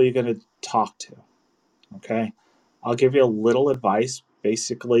the people you're going to talk to. Okay, I'll give you a little advice,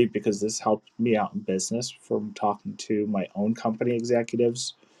 basically, because this helped me out in business, from talking to my own company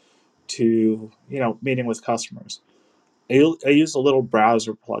executives to meeting with customers. I use a little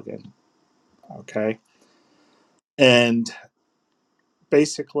browser plugin. Okay, and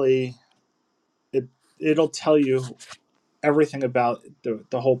basically it it'll tell you everything about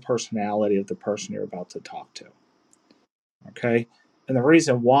the whole personality of the person you're about to talk to. Okay, and the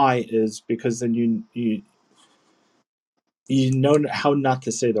reason why is because then you know how not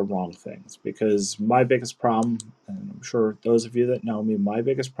to say the wrong things. Because my biggest problem, and I'm sure those of you that know me, my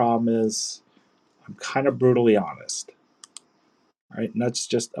biggest problem is I'm kind of brutally honest, right? And that's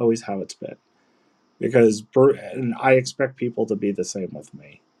just always how it's been. Because and I expect people to be the same with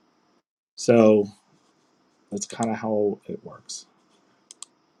me. So that's kind of how it works.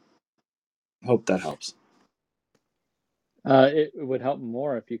 Hope that helps. It would help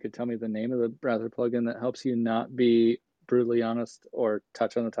more if you could tell me the name of the browser plugin that helps you not be brutally honest or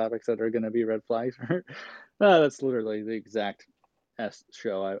touch on the topics that are going to be red flags. That's literally the exact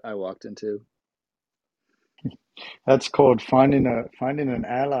show I walked into. That's called finding an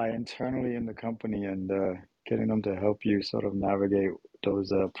ally internally in the company and getting them to help you sort of navigate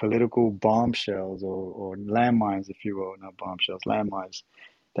those political bombshells or landmines, if you will, not bombshells, landmines.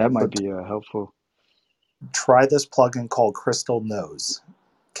 That might But be helpful. try this plugin called Crystal Knows,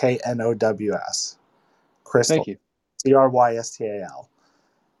 Knows. Thank Crystal, you. Crystal.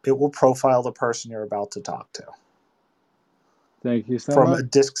 It will profile the person you're about to talk to Thank you so from much. a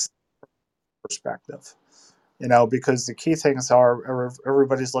disk perspective. Because the key things are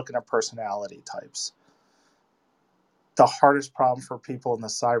everybody's looking at personality types. The hardest problem for people in the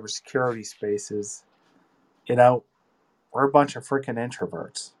cybersecurity space is, we're a bunch of freaking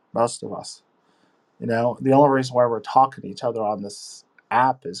introverts, most of us. The only reason why we're talking to each other on this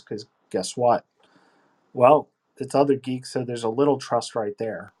app is because guess what? Well, it's other geeks, so there's a little trust right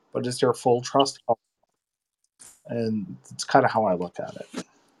there. But is there full trust? And it's kind of how I look at it.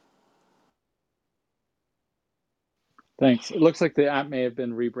 Thanks. It looks like the app may have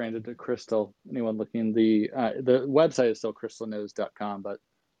been rebranded to Crystal. Anyone looking, the website is still crystalnews.com, but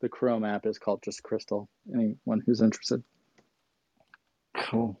the Chrome app is called just Crystal. Anyone who's interested.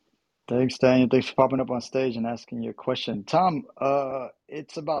 Cool. Thanks, Daniel. Thanks for popping up on stage and asking your question. Tom,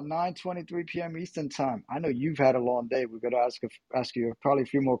 it's about 9:23 p.m. Eastern time. I know you've had a long day. We're gonna ask you probably a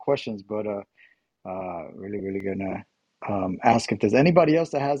few more questions, but really gonna ask if there's anybody else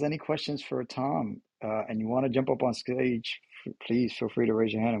that has any questions for Tom, and you want to jump up on stage, please feel free to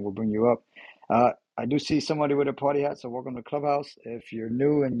raise your hand and we'll bring you up. I do see somebody with a party hat, so welcome to Clubhouse. If you're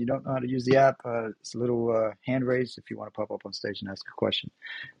new and you don't know how to use the app, it's a little hand raised if you want to pop up on stage and ask a question.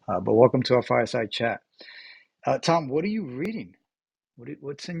 But welcome to our fireside chat. Tom, what are you reading?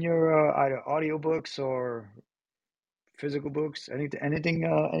 What's in your either audiobooks or physical books? Anything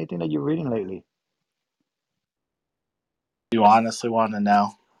that you're reading lately? You honestly want to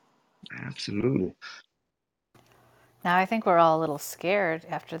know? Absolutely. Now I think we're all a little scared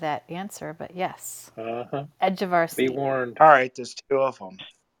after that answer, but yes, Uh-huh. edge of our Be seat. warned. All right, there's two of them.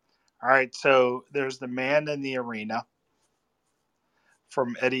 All right, so there's The Man in the Arena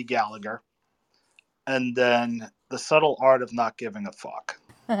from Eddie Gallagher, and then The Subtle Art of Not Giving a Fuck.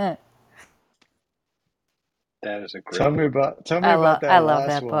 That is a Tell great me book. about tell me I about love I that love last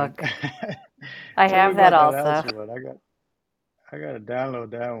that one. book. I Tell me have that about that also. last one. I gotta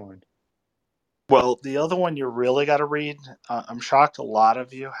download that one. Well, the other one you really got to read. I'm shocked a lot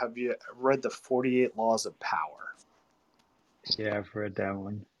of you have you read the 48 Laws of Power. Yeah, I've read that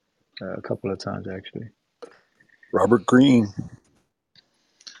one a couple of times actually. Robert Greene.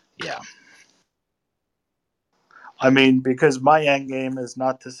 Yeah, I mean, because my end game is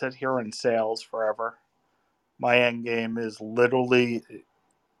not to sit here in sales forever. My end game is literally,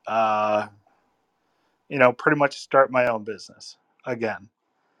 uh, pretty much start my own business again,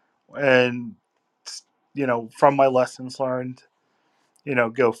 and from my lessons learned,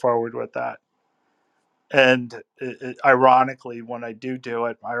 go forward with that. And ironically, when I do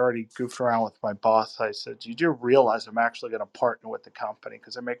it, I already goofed around with my boss. I said, "You do realize I'm actually going to partner with the company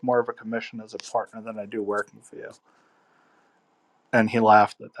because I make more of a commission as a partner than I do working for you." And he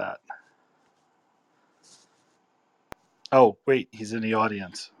laughed at that. Oh, wait, he's in the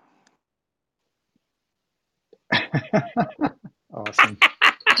audience. Awesome.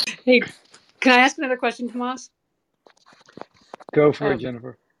 Hey, can I ask another question, Tomas? Go for it, Um,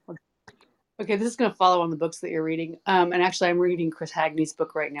 Jennifer. okay, this is going to follow on the books that you're reading. And actually, I'm reading Chris Hagney's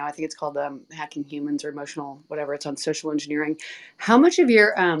book right now. I think it's called Hacking Humans or Emotional, whatever. It's on social engineering. How much of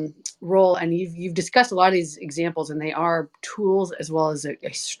your role, and you've discussed a lot of these examples, and they are tools as well as a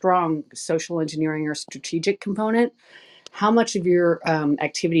strong social engineering or strategic component. How much of your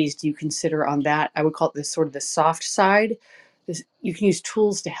activities do you consider on that? I would call it this sort of the soft side. You can use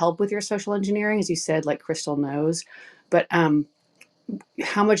tools to help with your social engineering, as you said, like Crystal knows. But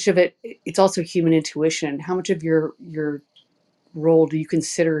how much of it? It's also human intuition. How much of your role do you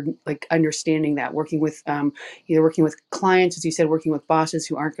consider like understanding that, working with either working with clients, as you said, working with bosses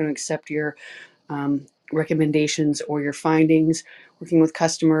who aren't going to accept your recommendations or your findings, working with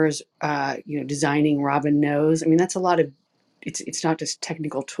customers, designing Robin knows. I mean, that's a lot of, it's not just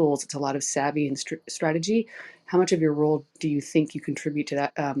technical tools, it's a lot of savvy and strategy. How much of your role do you think you contribute to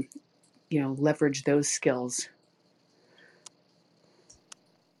that, leverage those skills?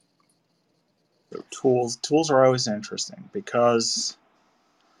 Tools are always interesting because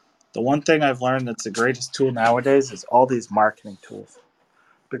the one thing I've learned that's the greatest tool nowadays is all these marketing tools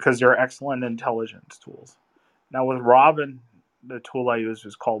because they're excellent intelligence tools. Now with Robin, the tool I used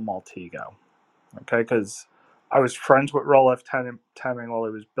was called Maltego. Okay, because I was friends with Roll Temming while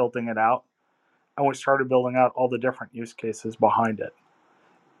he was building it out, and we started building out all the different use cases behind it.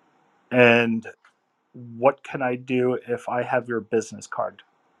 And what can I do if I have your business card?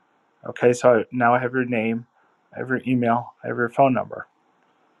 Okay, so now I have your name, I have your email, I have your phone number.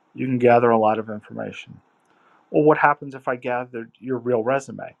 You can gather a lot of information. Well, what happens if I gathered your real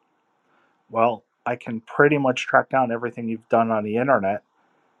resume? Well, I can pretty much track down everything you've done on the internet,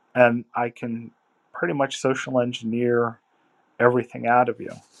 and I can pretty much social engineer everything out of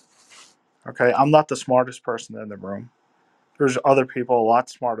you. Okay, I'm not the smartest person in the room. There's other people a lot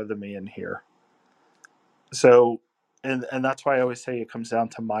smarter than me in here. So, and that's why I always say it comes down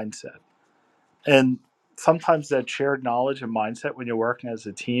to mindset. And sometimes that shared knowledge and mindset when you're working as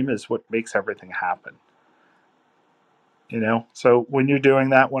a team is what makes everything happen. So when you're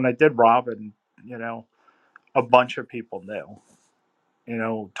doing that, when I did Robin, you know, a bunch of people knew.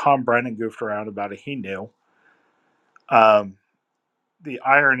 Tom Brennan goofed around about it. He knew. Um, the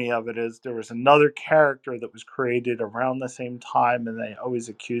irony of it is there was another character that was created around the same time, and they always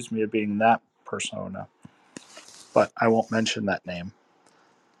accused me of being that persona. But I won't mention that name.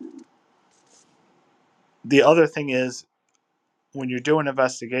 The other thing is when you're doing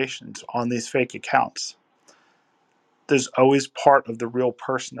investigations on these fake accounts, there's always part of the real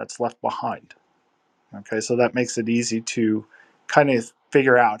person that's left behind. Okay, so that makes it easy to kind of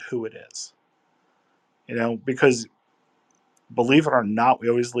figure out who it is. Because believe it or not, we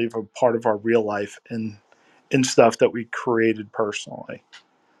always leave a part of our real life in stuff that we created personally.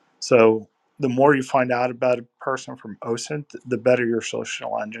 So the more you find out about a person from OSINT, the better your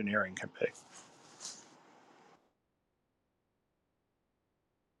social engineering can be.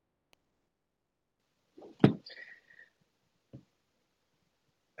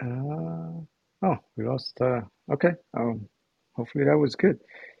 Oh, we lost. Okay. Hopefully that was good.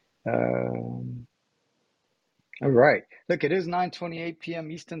 Um, all right. Look, it is 9:28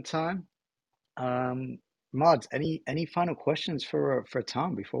 p.m. Eastern time. Um, Mods, any final questions for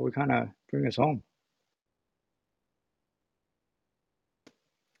Tom before we kind of bring us home?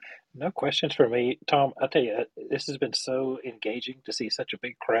 No questions for me, Tom. I tell you, this has been so engaging to see such a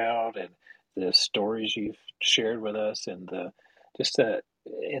big crowd and the stories you've shared with us, and the just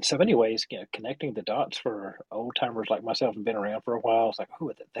in so many ways, connecting the dots for old timers like myself who've been around for a while. It's like,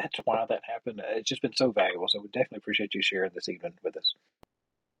 oh, that's why that happened. It's just been so valuable. So we definitely appreciate you sharing this evening with us.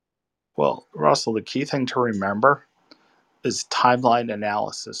 Well, Russell, the key thing to remember is timeline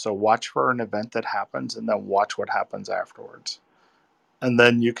analysis. So watch for an event that happens and then watch what happens afterwards. And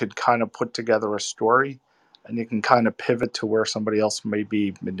then you could kind of put together a story and you can kind of pivot to where somebody else may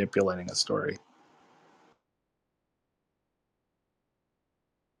be manipulating a story.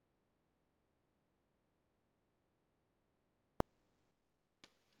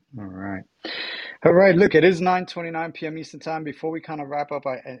 All right. All right, look, it is 9:29 p.m. Eastern time. Before we kind of wrap up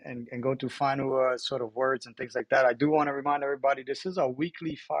and go to final sort of words and things like that, I do want to remind everybody this is our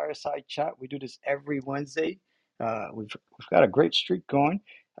weekly fireside chat. We do this every Wednesday. We've got a great streak going.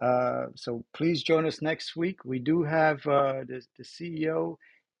 So please join us next week. We do have the CEO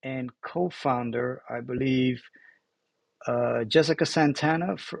and co-founder, I believe, Jessica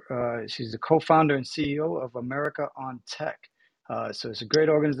Santana. She's the co-founder and CEO of America on Tech. So it's a great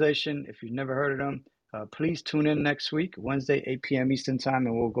organization. If you've never heard of them, please tune in next week, Wednesday, 8 p.m. Eastern Time,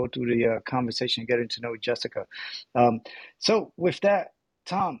 and we'll go through the conversation, getting to know Jessica. So with that,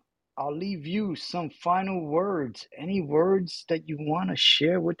 Tom, I'll leave you some final words. Any words that you want to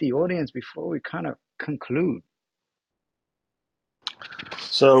share with the audience before we kind of conclude?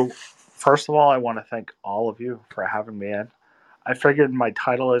 So, first of all, I want to thank all of you for having me in. I figured my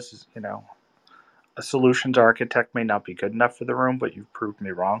title is, a solutions architect may not be good enough for the room, but you've proved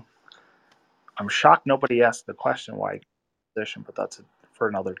me wrong. I'm shocked nobody asked the question why position, but that's for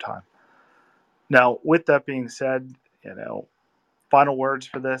another time. Now, with that being said, final words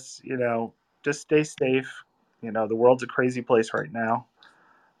for this, just stay safe. The world's a crazy place right now,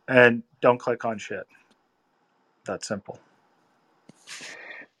 and don't click on shit. That's simple.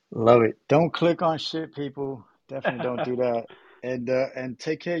 Love it. Don't click on shit, people. Definitely don't do that. And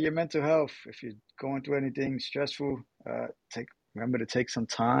take care of your mental health. If you're going through anything stressful, remember to take some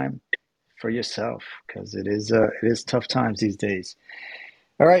time for yourself, because it is tough times these days.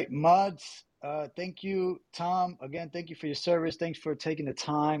 All right, mods. Thank you, Tom. Again, thank you for your service. Thanks for taking the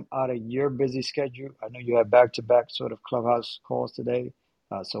time out of your busy schedule. I know you have back-to-back sort of clubhouse calls today,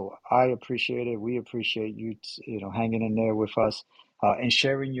 so I appreciate it. We appreciate you, hanging in there with us and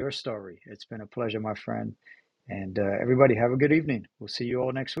sharing your story. It's been a pleasure, my friend. And everybody, have a good evening. We'll see you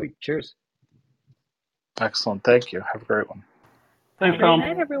all next week. Cheers. Excellent. Thank you. Have a great one. Have a Thanks, great Tom.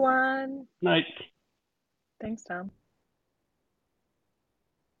 night, everyone. Night. Thanks, Tom.